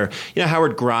Cups, where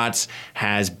Howard Gratz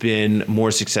has been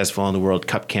more successful on the World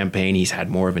Cup campaign. He's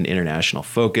had more of an international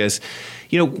focus.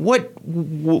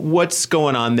 What's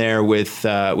going on there with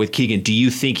Keegan? Do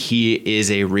you think he is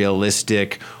a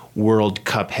realistic World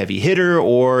Cup heavy hitter,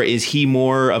 or is he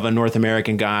more of a North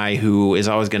American guy who is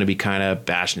always going to be kind of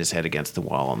bashing his head against the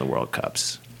wall on the World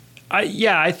Cups?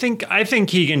 I think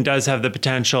Keegan does have the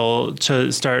potential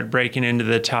to start breaking into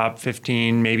the top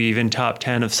 15, maybe even top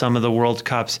 10 of some of the World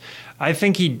Cups. I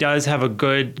think he does have a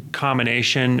good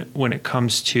combination when it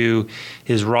comes to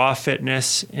his raw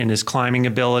fitness and his climbing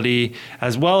ability,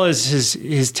 as well as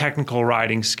his technical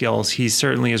riding skills. He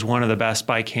certainly is one of the best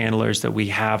bike handlers that we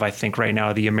have, I think, right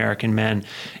now, the American men.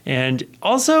 And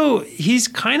also, he's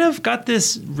kind of got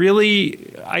this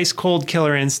really ice cold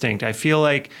killer instinct. I feel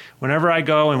like whenever I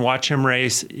go and watch him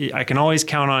race, I can always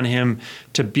count on him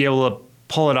to be able to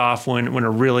pull it off when it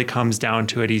really comes down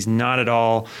to it. He's not at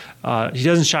all, he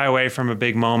doesn't shy away from a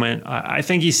big moment. I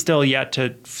think he's still yet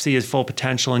to see his full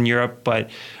potential in Europe, but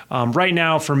right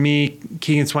now for me,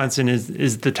 Keegan Swenson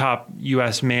is the top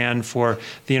U.S. man for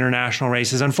the international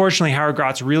races. Unfortunately, Howard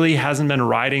Grotz really hasn't been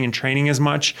riding and training as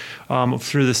much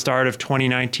through the start of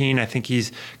 2019. I think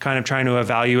he's kind of trying to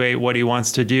evaluate what he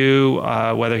wants to do,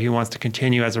 whether he wants to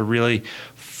continue as a really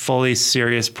fully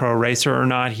serious pro racer or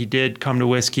not. He did come to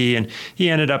Whiskey and he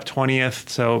ended up 20th,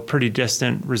 so pretty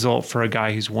distant result for a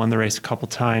guy who's won the race a couple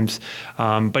times.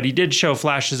 But he did show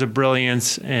flashes of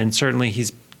brilliance, and certainly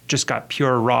he's just got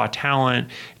pure raw talent.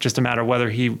 Just a matter of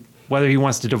whether he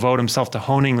wants to devote himself to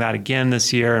honing that again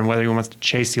this year and whether he wants to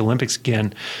chase the Olympics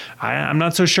again. I'm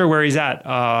not so sure where he's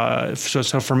at.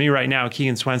 So for me right now,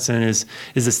 Keegan Swenson is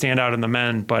the standout in the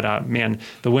men, but man,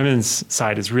 the women's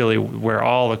side is really where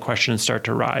all the questions start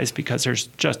to rise, because there's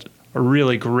just a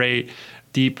really great,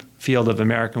 deep field of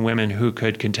American women who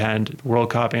could contend World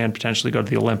Cup and potentially go to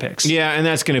the Olympics. Yeah, and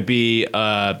that's going to be,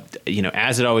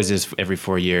 as it always is every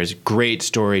 4 years, great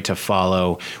story to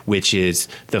follow, which is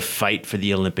the fight for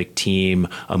the Olympic team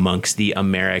amongst the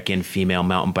American female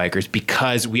mountain bikers,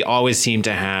 because we always seem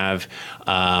to have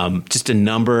just a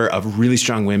number of really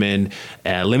strong women,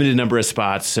 a limited number of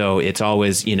spots. So it's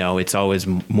always,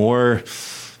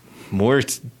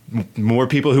 more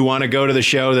people who want to go to the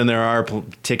show than there are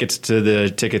tickets to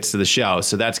the show.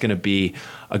 So that's going to be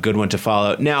a good one to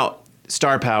follow. Now,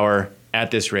 star power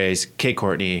at this race, Kate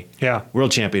Courtney,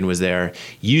 world champion, was there.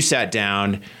 You sat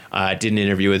down, did an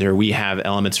interview with her. We have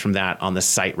elements from that on the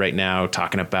site right now,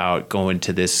 talking about going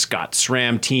to this Scott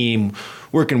SRAM team,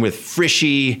 working with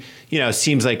Frischi.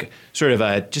 Seems like sort of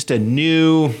a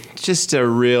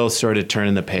real sort of turn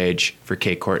in the page for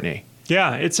Kate Courtney.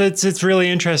 Yeah, it's really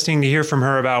interesting to hear from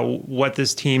her about what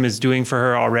this team is doing for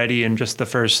her already in just the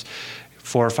first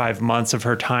 4 or 5 months of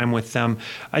her time with them.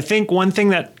 I think one thing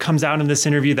that comes out in this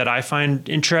interview that I find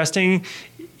interesting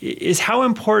is how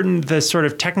important the sort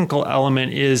of technical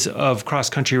element is of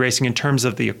cross-country racing in terms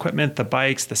of the equipment, the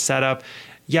bikes, the setup.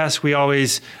 Yes, we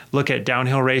always look at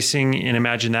downhill racing and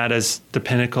imagine that as the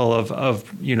pinnacle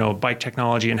of bike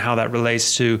technology and how that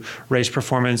relates to race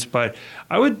performance. But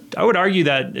I would argue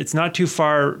that it's not too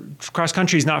far. Cross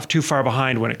country is not too far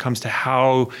behind when it comes to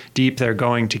how deep they're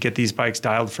going to get these bikes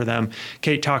dialed for them.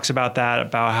 Kate talks about that,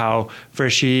 about how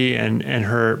Frischi and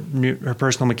her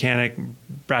personal mechanic,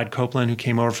 Brad Copeland, who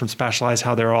came over from Specialized,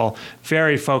 how they're all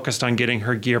very focused on getting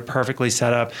her gear perfectly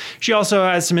set up. She also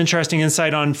has some interesting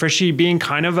insight on Frischi being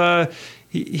kind of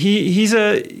he's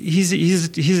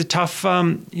a tough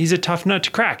nut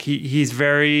to crack. He's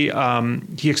very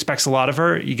he expects a lot of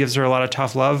her. He gives her a lot of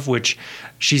tough love, which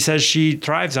she says she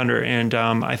thrives under, and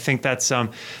I think that's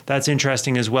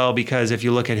interesting as well, because if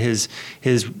you look at his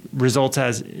results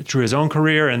through his own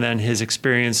career and then his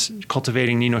experience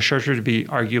cultivating Nino Schurter to be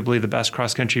arguably the best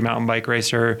cross country mountain bike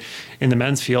racer in the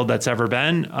men's field that's ever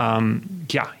been,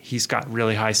 he's got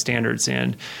really high standards,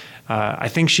 and I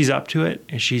think she's up to it,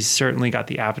 and she's certainly got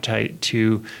the appetite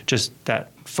to just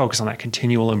focus on that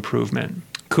continual improvement.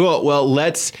 Cool. Well,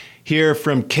 let's hear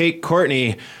from Kate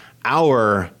Courtney,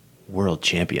 our world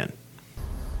champion.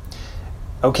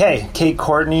 Okay, Kate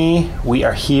Courtney, we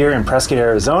are here in Prescott,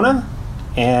 Arizona,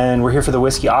 and we're here for the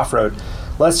Whiskey Off-Road.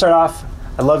 Let's start off.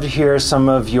 I'd love to hear some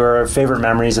of your favorite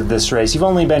memories of this race. You've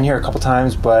only been here a couple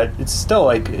times, but it's still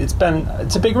it's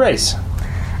a big race.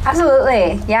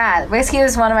 Absolutely, yeah. Whiskey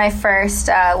was one of my first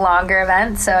longer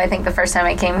events, so I think the first time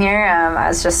I came here, I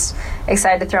was just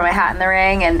excited to throw my hat in the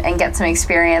ring and get some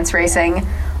experience racing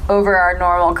over our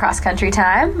normal cross-country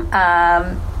time.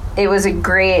 It was a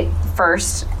great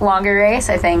first longer race.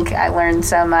 I think I learned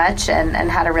so much and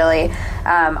had a really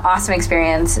awesome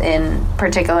experience, in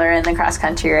particular in the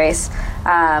cross-country race.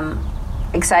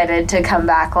 Excited to come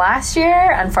back last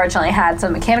year. Unfortunately, had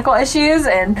some mechanical issues,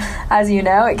 and as you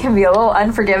know, it can be a little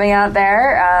unforgiving out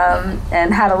there,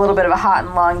 and had a little bit of a hot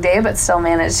and long day, but still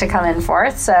managed to come in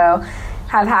fourth. So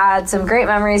have had some great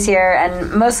memories here,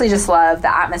 and mostly just love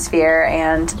the atmosphere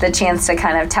and the chance to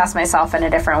kind of test myself in a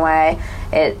different way.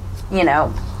 It,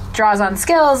 draws on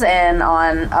skills and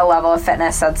on a level of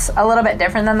fitness that's a little bit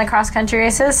different than the cross-country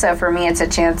races. So for me, it's a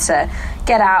chance to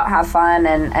get out, have fun,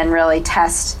 and really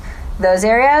test those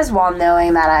areas while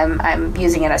knowing that I'm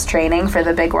using it as training for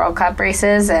the big World Cup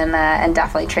races and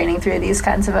definitely training through these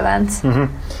kinds of events.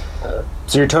 Mm-hmm.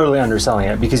 So you're totally underselling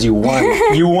it, because you won.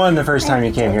 You won the first time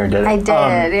you came here, did it? I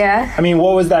did, yeah. I mean,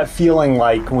 what was that feeling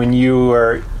like when you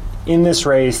were in this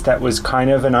race that was kind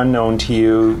of an unknown to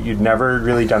you. You'd never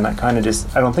really done that kind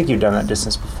of I don't think you've done that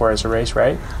distance before as a race,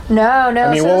 right? No.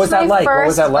 I mean, so what was that like? First, what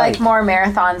was that like? More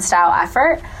marathon style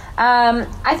effort.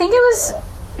 I think it was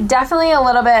definitely a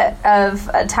little bit of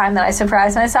a time that I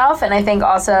surprised myself, and I think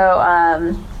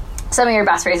also some of your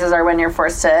best races are when you're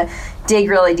forced to dig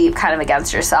really deep kind of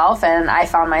against yourself, and I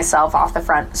found myself off the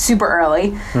front super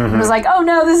early and was like, oh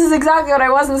no, this is exactly what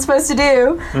I wasn't supposed to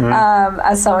do,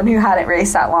 as someone who hadn't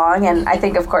raced that long. And I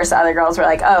think of course the other girls were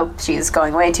like, oh, she's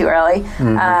going way too early,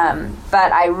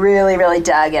 but I really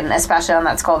dug, and especially on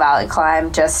that Skull Valley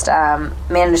climb, just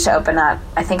managed to open up.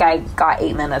 I think I got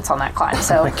 8 minutes on that climb,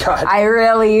 so I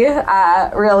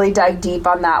really dug deep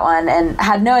on that one and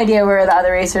had no idea where the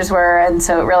other racers were, and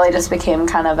so it really just became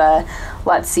kind of a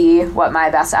let's see what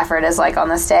my best effort is like on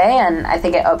this day. And I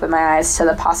think it opened my eyes to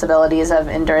the possibilities of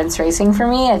endurance racing for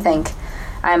me. I think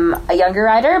I'm a younger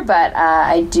rider, but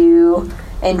I do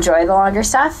enjoy the longer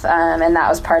stuff, and that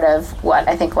was part of what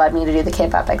I think led me to do the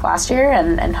Cape Epic last year,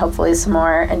 and hopefully some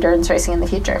more endurance racing in the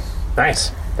future.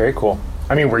 Nice. Very cool.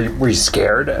 I mean, were you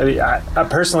scared? I mean, I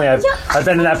personally, I've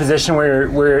been in that position where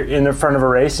we're in the front of a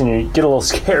race and you get a little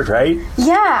scared, right?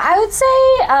 Yeah, I would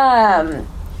say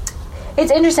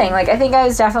it's interesting. Like, I think I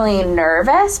was definitely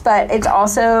nervous, but it's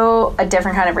also a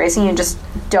different kind of racing. You just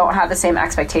don't have the same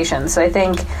expectations. So I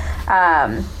think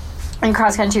in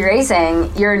cross-country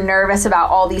racing, you're nervous about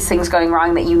all these things going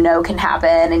wrong that you know can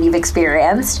happen and you've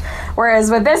experienced.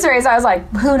 Whereas with this race, I was like,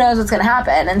 who knows what's going to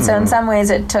happen? And so in some ways,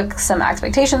 it took some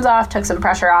expectations off, took some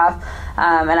pressure off,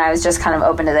 and I was just kind of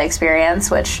open to the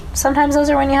experience, which sometimes those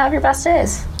are when you have your best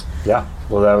days. Yeah.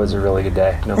 Well, that was a really good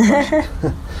day. No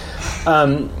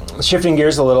question. Shifting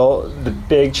gears a little, the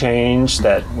big change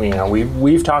that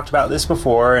we've talked about this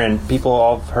before, and people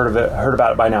all have heard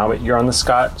about it by now. But you're on the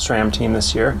Scott SRAM team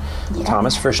this year. Yeah.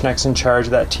 Thomas Frischneck's in charge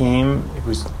of that team,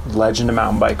 who's legend of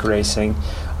mountain bike racing.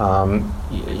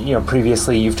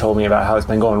 Previously you've told me about how it's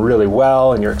been going really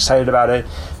well, and you're excited about it.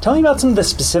 Tell me about some of the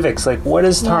specifics. Like, what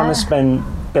has Thomas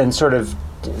been sort of?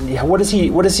 What has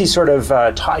he sort of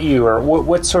taught you, or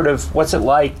what's it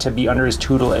like to be under his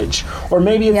tutelage? Or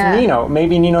maybe it's Nino.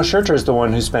 Maybe Nino Schurter is the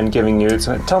one who's been giving you.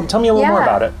 So tell me a little more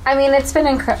about it. I mean, it's been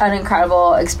an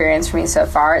incredible experience for me so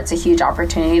far. It's a huge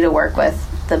opportunity to work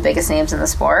with the biggest names in the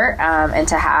sport, and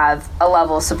to have a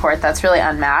level of support that's really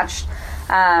unmatched.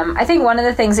 I think one of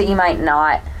the things that you might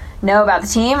not know about the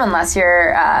team, unless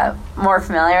you're more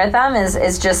familiar with them,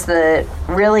 is just the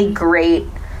really great,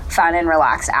 fun and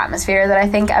relaxed atmosphere that I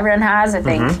think everyone has. I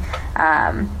think,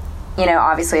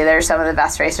 obviously they're some of the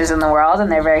best racers in the world, and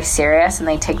they're very serious, and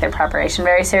they take their preparation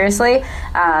very seriously.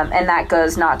 And that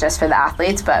goes not just for the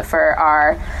athletes, but for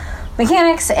our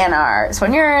mechanics and our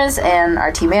soigneurs and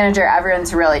our team manager.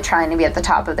 Everyone's really trying to be at the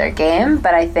top of their game.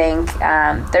 But I think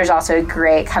there's also a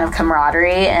great kind of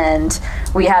camaraderie, and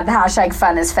we have the hashtag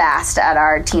 #FunIsFast at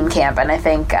our team camp. And I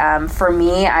think for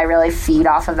me, I really feed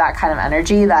off of that kind of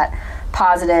energy, that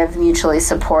positive, mutually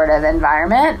supportive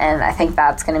environment, and I think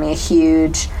that's going to be a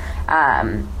huge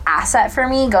asset for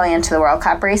me going into the World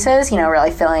Cup races,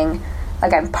 really feeling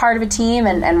like I'm part of a team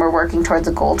and we're working towards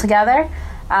a goal together.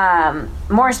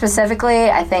 More specifically,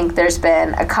 I think there's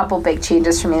been a couple big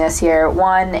changes for me this year.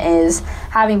 One is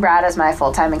having Brad as my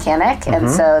full-time mechanic, and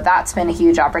so that's been a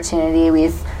huge opportunity.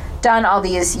 We've done all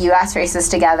these U.S. races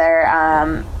together,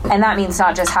 and that means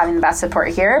not just having the best support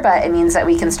here, but it means that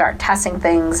we can start testing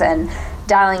things and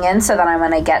dialing in, so that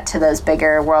when I get to those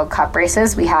bigger World Cup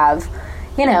races, we have,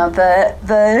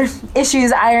 the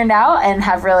issues ironed out and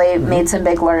have really made some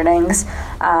big learnings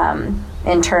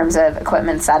in terms of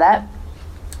equipment setup.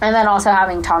 And then also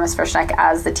having Thomas Frischneck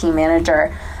as the team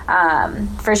manager.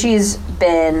 Frishy's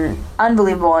been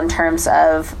unbelievable in terms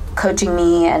of coaching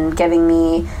me and giving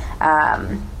me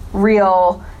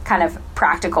real kind of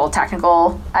practical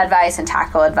technical advice and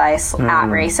tactical advice at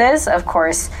races. Of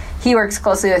course, he works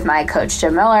closely with my coach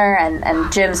Jim Miller,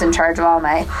 and Jim's in charge of all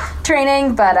my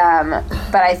training, but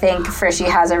I think Frishy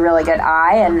has a really good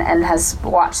eye and has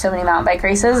watched so many mountain bike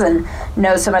races and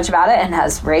knows so much about it and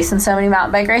has raced in so many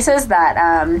mountain bike races that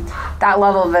that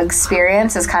level of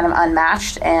experience is kind of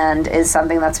unmatched and is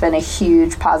something that's been a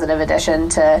huge positive addition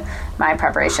to my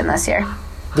preparation this year.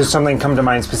 Does something come to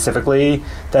mind specifically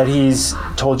that he's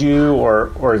told you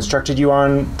or instructed you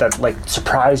on that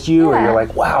surprised you, or you're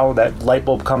like, wow, that light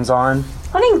bulb comes on?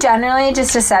 I think generally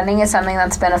just ascending is something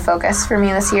that's been a focus for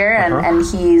me this year, and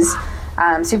he's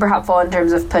super helpful in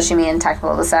terms of pushing me in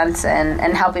technical descents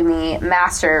and helping me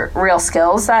master real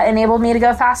skills that enabled me to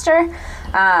go faster.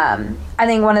 I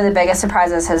think one of the biggest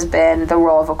surprises has been the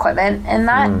role of equipment in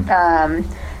that,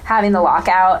 having the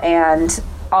lockout and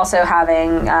also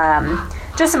having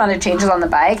just some other changes on the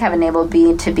bike have enabled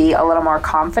me to be a little more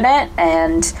confident.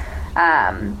 And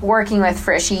working with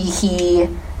Frishy, he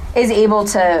is able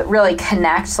to really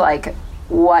connect like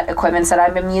what equipments that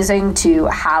I've been using to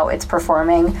how it's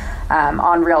performing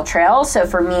on real trails. So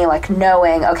for me, like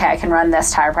knowing, okay, I can run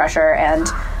this tire pressure and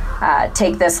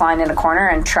take this line in a corner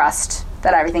and trust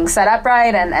that everything's set up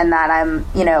right and that I'm,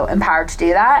 empowered to do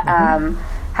that,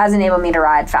 has enabled me to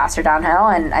ride faster downhill.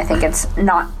 And I think it's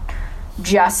not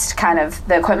just kind of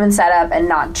the equipment setup and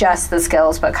not just the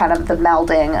skills, but kind of the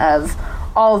melding of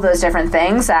all of those different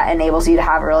things that enables you to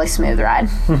have a really smooth ride.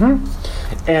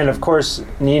 And of course,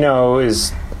 Nino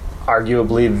is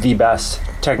arguably the best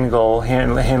technical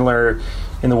handler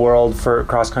in the world for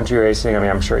cross-country racing. I mean,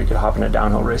 I'm sure he could hop in a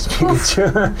downhill race if he needed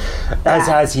to.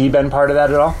 Has he been part of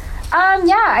that at all?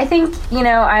 Yeah, I think,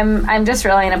 I'm just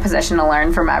really in a position to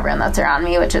learn from everyone that's around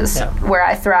me, which is where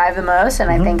I thrive the most, and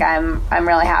I think I'm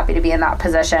really happy to be in that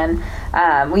position.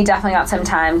 We definitely got some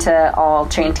time to all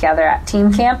train together at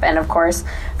team camp, and of course,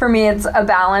 for me, it's a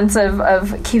balance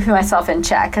of keeping myself in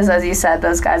check, because as you said,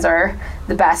 those guys are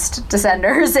the best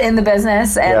descenders in the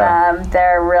business, and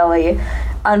they're really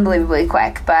unbelievably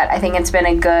quick. But I think it's been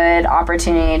a good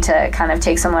opportunity to kind of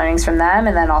take some learnings from them,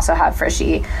 and then also have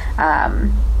Frishy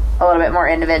a little bit more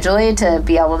individually to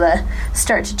be able to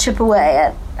start to chip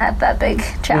away at that big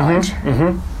challenge.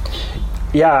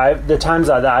 Yeah, the times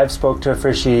that I've spoke to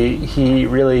Frishy, he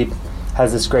really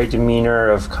has this great demeanor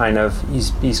of kind of,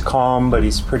 he's calm, but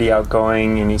he's pretty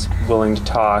outgoing, and he's willing to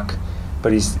talk,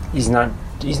 but he's not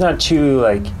too,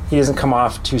 like, he doesn't come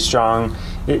off too strong.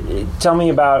 Tell me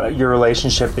about your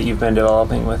relationship that you've been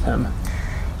developing with him.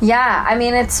 Yeah, I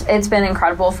mean, it's been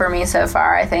incredible for me so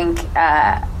far. I think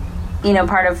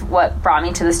part of what brought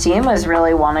me to this team was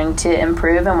really wanting to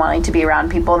improve and wanting to be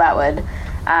around people that would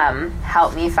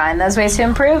help me find those ways to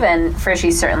improve, and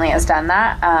Frishy certainly has done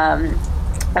that.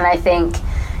 And I think,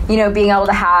 being able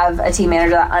to have a team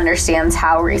manager that understands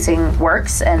how racing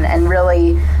works and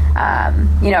really,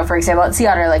 for example, at Sea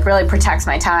Otter, like really protects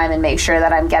my time and makes sure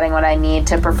that I'm getting what I need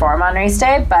to perform on race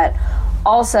day, but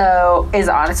also is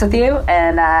honest with you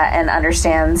and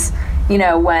understands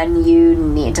when you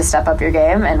need to step up your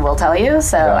game and will tell you.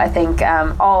 So I think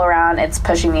all around it's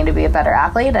pushing me to be a better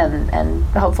athlete and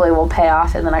hopefully will pay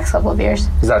off in the next couple of years.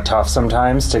 Is that tough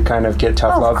sometimes to kind of get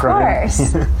tough love from him?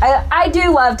 Of course. I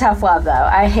do love tough love though.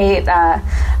 I think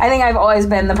I've always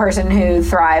been the person who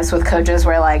thrives with coaches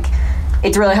where like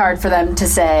it's really hard for them to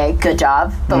say good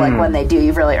job, but like when they do,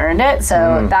 you've really earned it.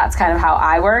 So that's kind of how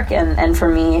I work. And for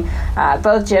me,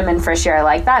 both Jim and Frishy are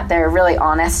like that. They're really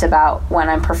honest about when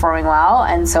I'm performing well.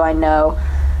 And so I know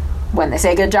when they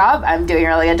say good job, I'm doing a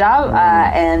really good job.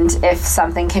 And if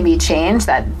something can be changed,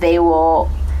 that they will,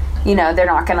 they're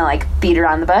not going to like beat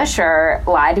around the bush or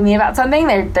lie to me about something.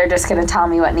 They're just going to tell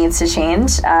me what needs to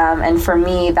change. And for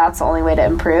me, that's the only way to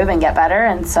improve and get better.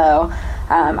 And so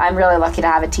I'm really lucky to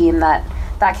have a team that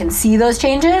can see those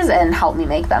changes and help me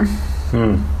make them.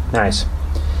 Nice.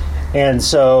 And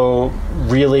so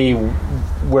really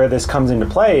where this comes into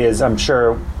play is, I'm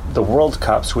sure, the World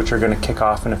Cups, which are going to kick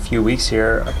off in a few weeks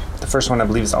here. The first one, I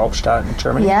believe, is Albstadt in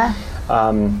Germany. Yeah.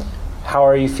 How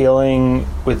are you feeling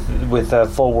with a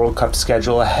full World Cup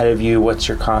schedule ahead of you? What's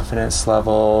your confidence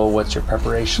level? What's your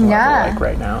preparation level like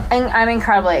right now? I'm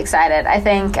incredibly excited. I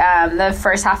think the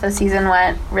first half of the season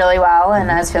went really well,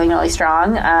 and I was feeling really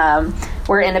strong.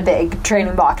 We're in a big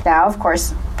training block now, of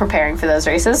course, preparing for those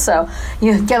races, so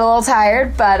you get a little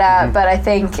tired, but I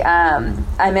think I'm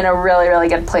in a really, really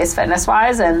good place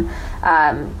fitness-wise, and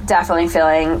definitely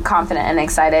feeling confident and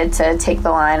excited to take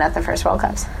the line at the first World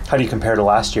Cups. How do you compare to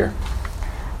last year?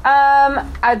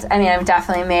 I've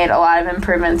definitely made a lot of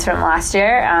improvements from last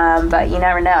year, but you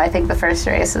never know. I think the first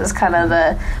race is kind of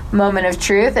the moment of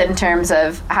truth in terms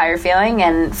of how you're feeling,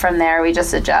 and from there we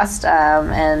just adjust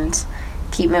and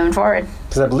keep moving forward.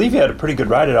 Because I believe you had a pretty good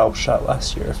ride at Albstadt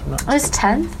last year, if I'm not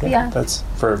mistaken. It was 10th, yeah.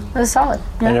 It was solid.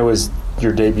 Yeah. And it was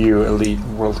your debut Elite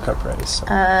World Cup race. So.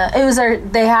 It was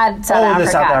they had South Africa.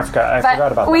 The South Africa. I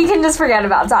forgot about that. We can just forget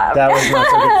about South Africa. That was not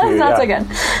so good for you. Not so good.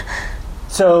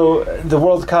 So the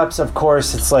World Cups, of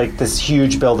course, it's like this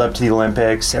huge build-up to the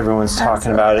Olympics. Everyone's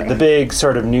talking about it. The big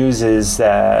sort of news is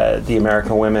that the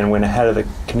American women went ahead of the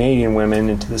Canadian women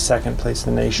into the second place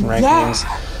in the nation rankings.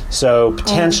 Yeah. So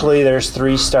potentially there's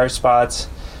 3 start spots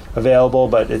available,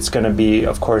 but it's going to be,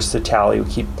 of course, the tally.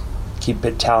 We keep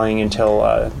it tallying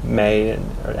until May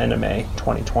or end of May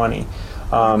 2020.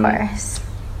 Of course.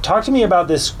 Talk to me about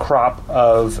this crop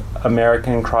of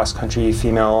American cross-country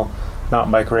female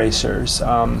mountain bike racers.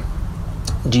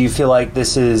 Do you feel like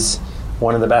this is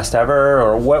one of the best ever,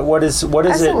 or what is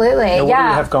Absolutely, it? What do yeah.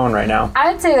 you have going right now?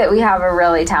 I would say that we have a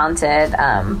really talented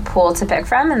pool to pick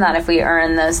from, and that if we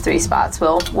earn those 3 spots,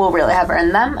 we'll really have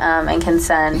earned them, and can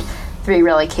send 3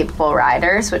 really capable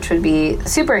riders, which would be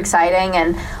super exciting,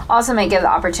 and also might give the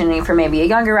opportunity for maybe a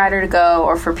younger rider to go,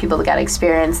 or for people to get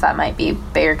experience that might be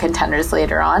bigger contenders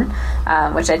later on,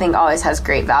 which I think always has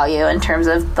great value in terms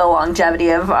of the longevity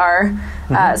of our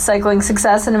cycling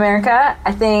success in America.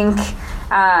 I think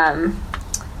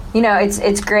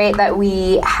it's great that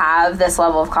we have this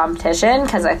level of competition,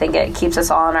 because I think it keeps us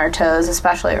all on our toes,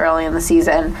 especially early in the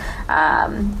season.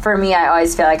 For me, I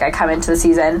always feel like I come into the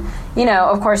season,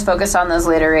 of course, focused on those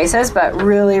later races, but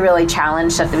really, really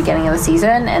challenged at the beginning of the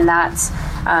season. And that's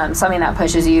something that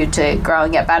pushes you to grow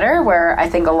and get better, where I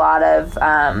think a lot of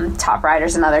top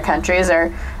riders in other countries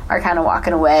are kind of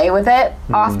walking away with it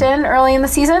often early in the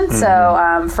season.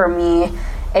 So for me,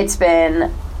 it's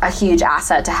been a huge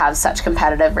asset to have such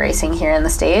competitive racing here in the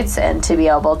States, and to be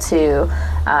able to,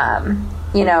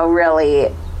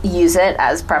 really use it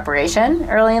as preparation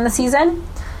early in the season.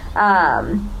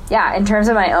 In terms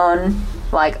of my own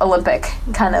Olympic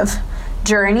kind of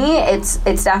journey, it's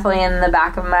definitely in the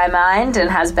back of my mind, and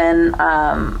has been,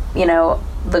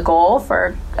 the goal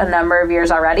for a number of years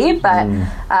already. But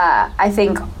I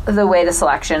think the way the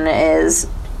selection is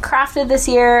crafted this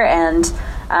year, and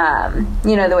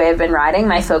the way I've been riding,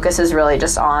 my focus is really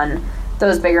just on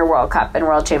those bigger World Cup and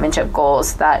World Championship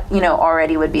goals that,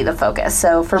 already would be the focus.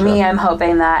 So for me, I'm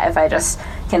hoping that if I just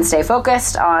can stay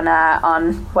focused on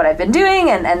what I've been doing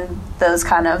and those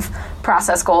kind of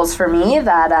process goals for me,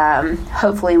 that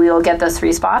hopefully we will get those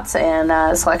 3 spots,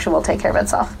 and selection will take care of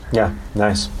itself. Yeah,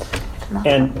 nice.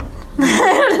 And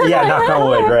knock on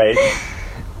wood, right?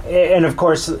 And of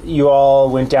course, you all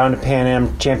went down to Pan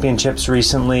Am Championships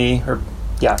recently,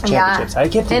 championships. I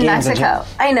get the in games Mexico.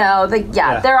 I know.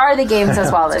 There are the games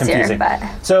as well this year. But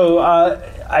so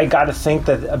I got to think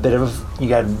that you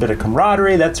got a bit of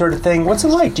camaraderie, that sort of thing. What's it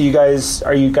like?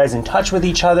 Are you guys in touch with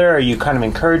each other? Are you kind of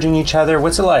encouraging each other?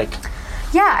 What's it like?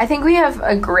 Yeah, I think we have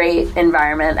a great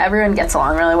environment. Everyone gets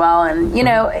along really well, and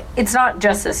it's not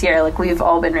just this year. We've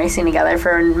all been racing together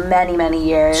for many, many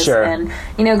years, and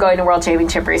going to World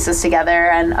Championship races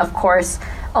together, and of course,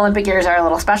 Olympic years are a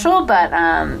little special, but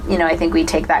I think we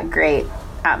take that great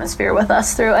atmosphere with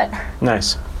us through it.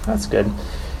 Nice, that's good.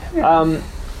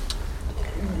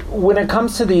 When it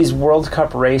comes to these World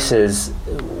Cup races,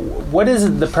 what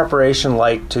is the preparation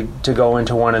like to go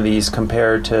into one of these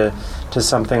compared to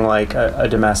something like a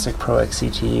domestic Pro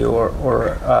XCT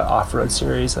or off-road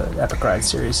series, an Epic Ride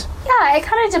series? Yeah, it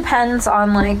kind of depends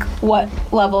on what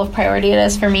level of priority it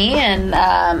is for me, and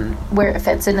where it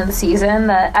fits into the season.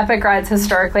 The Epic Rides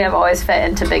historically have always fit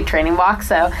into big training blocks,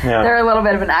 so they're a little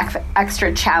bit of an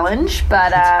extra challenge,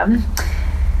 but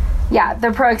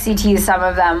the Pro XCTs, some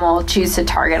of them will choose to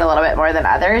target a little bit more than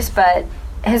others, but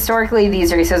historically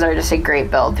these races are just a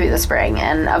great build through the spring,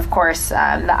 and of course the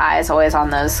eye is always on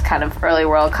those kind of early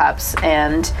World Cups,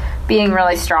 and being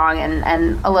really strong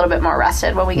and a little bit more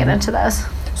rested when we get into those.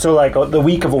 So the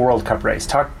week of a World Cup race,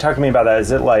 talk to me about that.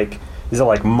 Is it like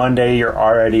Monday you're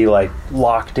already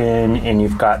locked in and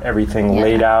you've got everything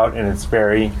laid out, and it's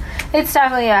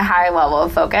definitely a high level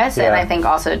of focus, and I think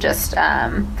also just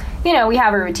we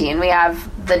have a routine. We have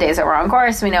the days that we're on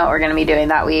course. We know what we're going to be doing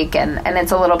that week, and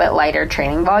it's a little bit lighter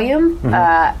training volume,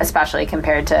 especially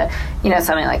compared to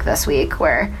something like this week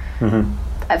where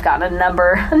I've got a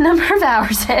number of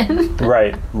hours in.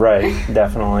 Right,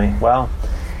 definitely. Well,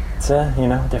 it's a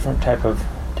different type of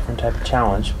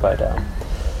challenge, but.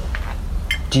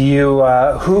 Do you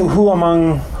who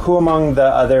among the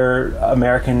other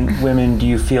American women do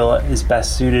you feel is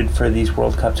best suited for these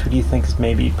World Cups? Who do you think is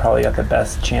maybe probably got the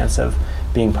best chance of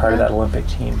being part of that Olympic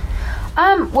team?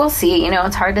 We'll see.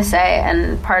 It's hard to say,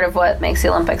 and part of what makes the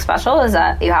Olympics special is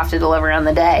that you have to deliver on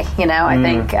the day. I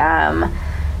think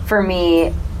for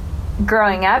me,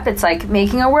 growing up, it's like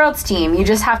making a world's team. You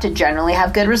just have to generally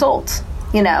have good results.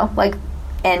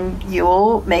 And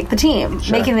you'll make the team.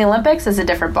 Sure. Making the Olympics is a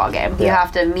different ballgame. Yeah. You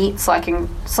have to meet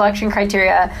selection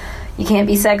criteria. You can't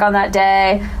be sick on that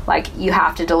day. You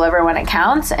have to deliver when it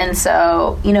counts. And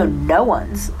so, no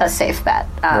one's a safe bet.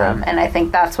 And I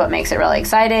think that's what makes it really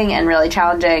exciting and really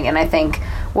challenging. And I think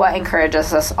what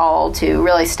encourages us all to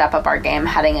really step up our game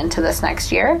heading into this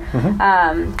next year.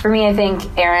 For me, I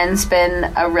think Erin's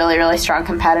been a really, really strong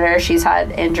competitor. She's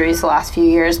had injuries the last few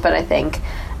years, but I think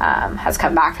has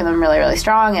come back from them really, really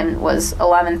strong, and was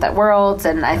 11th at Worlds,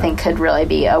 and I think could really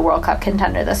be a World Cup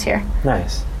contender this year.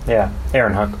 Nice. Yeah.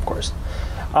 Erin Huck, of course.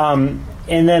 And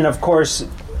then, of course,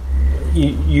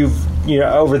 you've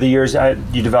over the years,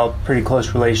 you developed a pretty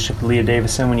close relationship with Leah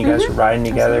Davison when you guys were riding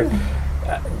together.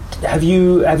 Have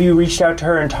you reached out to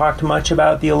her and talked much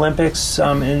about the Olympics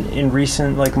in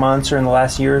recent months or in the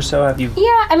last year or so? Have you?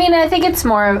 Yeah, I mean, I think it's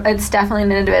definitely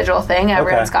an individual thing.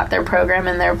 Everyone's got their program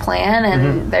and their plan,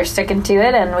 and they're sticking to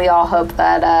it, and we all hope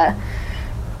that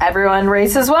everyone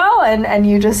races well, and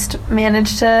you just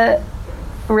manage to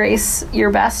race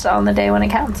your best on the day when it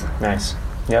counts. Nice.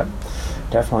 Yep,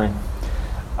 definitely.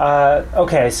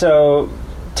 Okay, so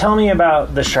tell me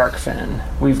about the shark fin.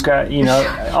 We've got a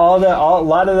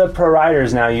lot of the pro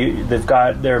riders now. They've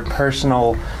got their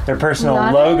personal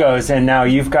logos, and now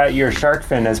you've got your shark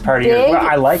fin as part of your. Well,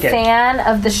 I like it. Fan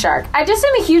of the shark. I just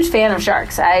am a huge fan of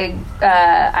sharks. I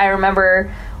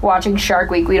remember watching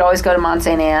Shark Week. We'd always go to Mont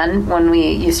St. Anne when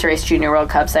we used to race Junior World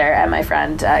Cups there, and my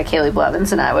friend Kaylee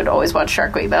Blevins and I would always watch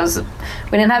Shark Week. We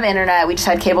didn't have internet, we just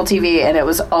had cable TV, and it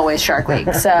was always Shark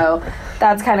Week. So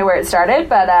that's kind of where it started.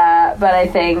 But I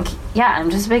think,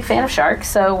 I'm just a big fan of sharks,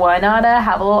 so why not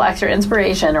have a little extra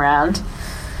inspiration around?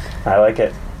 I like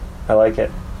it.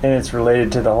 And it's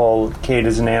related to the whole Kate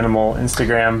is an Animal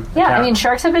Instagram account. I mean,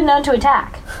 sharks have been known to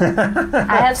attack.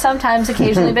 I have sometimes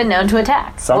occasionally been known to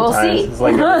attack. Sometimes. We'll see. It's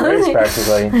like every race,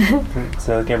 practically. It's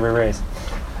like every race.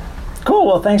 Cool.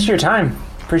 Well, thanks for your time.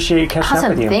 Appreciate catching up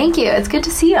with you. Thank you. It's good to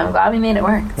see you. I'm glad we made it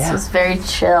work. This was very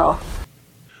chill.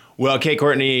 Well, Kate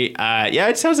Courtney,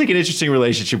 it sounds like an interesting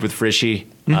relationship with Frischi.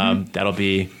 That'll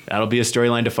be a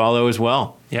storyline to follow as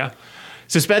well. Yeah.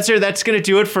 So, Spencer, that's going to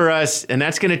do it for us, and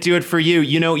that's going to do it for you.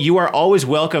 You are always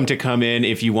welcome to come in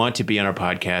if you want to be on our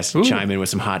podcast and chime in with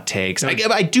some hot takes.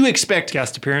 I do expect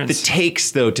guest appearance. The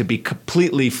takes, though, to be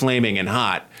completely flaming and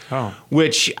hot,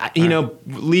 which,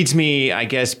 leads me, I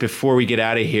guess, before we get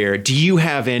out of here, do you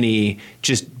have any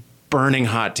just burning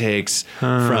hot takes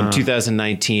from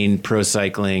 2019 pro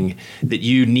cycling that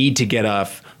you need to get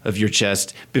off of your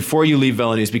chest before you leave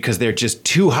VeloNews because they're just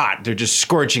too hot? They're just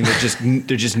scorching.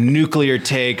 They're just nuclear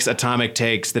takes, atomic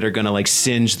takes that are going to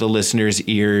singe the listeners'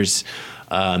 ears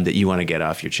that you want to get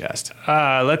off your chest.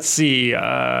 Let's see.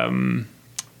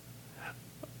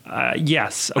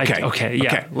 Yes. Okay.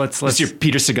 Yeah. Let's. Your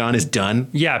Peter Sagan is done.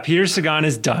 Yeah, Peter Sagan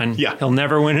is done. Yeah. He'll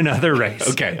never win another race.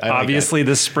 Okay. Obviously,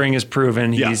 this spring is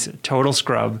proven he's a total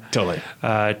scrub. Totally.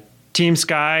 Team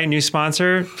Sky, new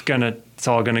sponsor, it's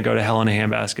all going to go to hell in a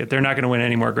handbasket. They're not going to win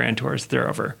any more Grand Tours. They're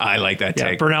over. I like that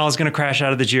take. Bernal is going to crash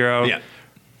out of the Giro. Yeah.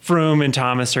 Froome and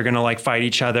Thomas are going to fight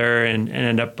each other and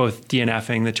end up both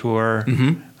DNFing the Tour.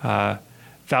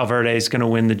 Valverde is going to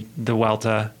win the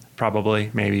Vuelta, probably,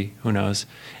 maybe, who knows.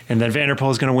 And then Van der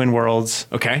Poel is going to win Worlds.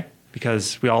 Okay.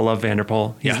 Because we all love Van der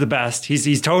Poel. He's the best.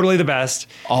 He's totally the best.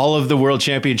 All of the world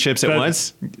championships at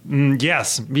once?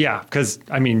 Yes. Yeah. Because,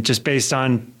 just based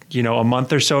on a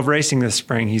month or so of racing this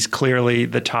spring, he's clearly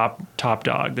the top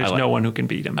dog. There's no one who can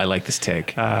beat him. I like this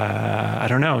take. I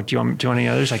don't know. Do you want any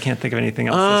others? I can't think of anything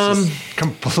else that's just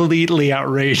completely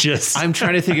outrageous. I'm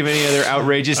trying to think of any other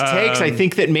outrageous takes. I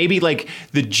think that maybe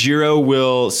the Giro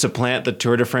will supplant the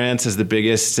Tour de France as the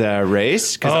biggest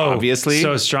race because obviously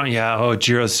so strong. Yeah.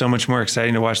 Giro is so much more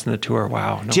exciting to watch than the Tour.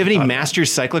 Wow. Do you have any Masters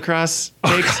cyclocross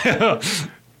takes?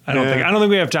 I don't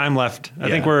think we have time left. I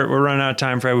think we're running out of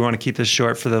time, Fred. We want to keep this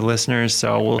short for the listeners,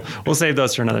 so we'll save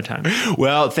those for another time.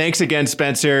 Well, thanks again,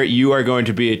 Spencer. You are going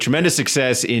to be a tremendous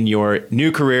success in your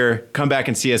new career. Come back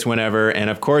and see us whenever. And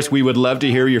of course, we would love to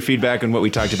hear your feedback on what we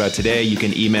talked about today. You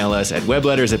can email us at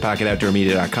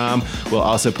webletters@pocketoutdoormedia.com. We'll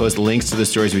also post links to the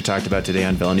stories we talked about today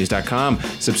on VeloNews.com.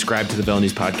 Subscribe to the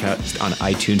VeloNews podcast on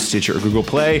iTunes, Stitcher, or Google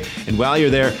Play. And while you're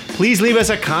there, please leave us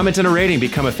a comment and a rating.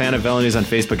 Become a fan of VeloNews on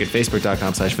Facebook at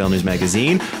facebook.com/VeloNews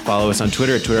Magazine. Follow us on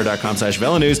Twitter at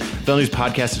twitter.com/VeloNews. VeloNews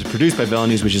podcast is produced by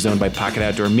VeloNews, which is owned by Pocket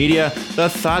Outdoor Media. The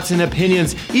thoughts and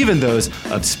opinions, even those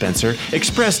of Spencer,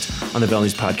 expressed on the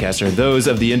VeloNews podcast are those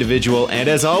of the individual. And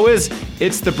as always,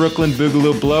 it's the Brooklyn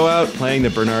Boogaloo Blowout playing the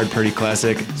Bernard Purdie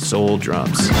classic, Soul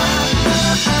Drums.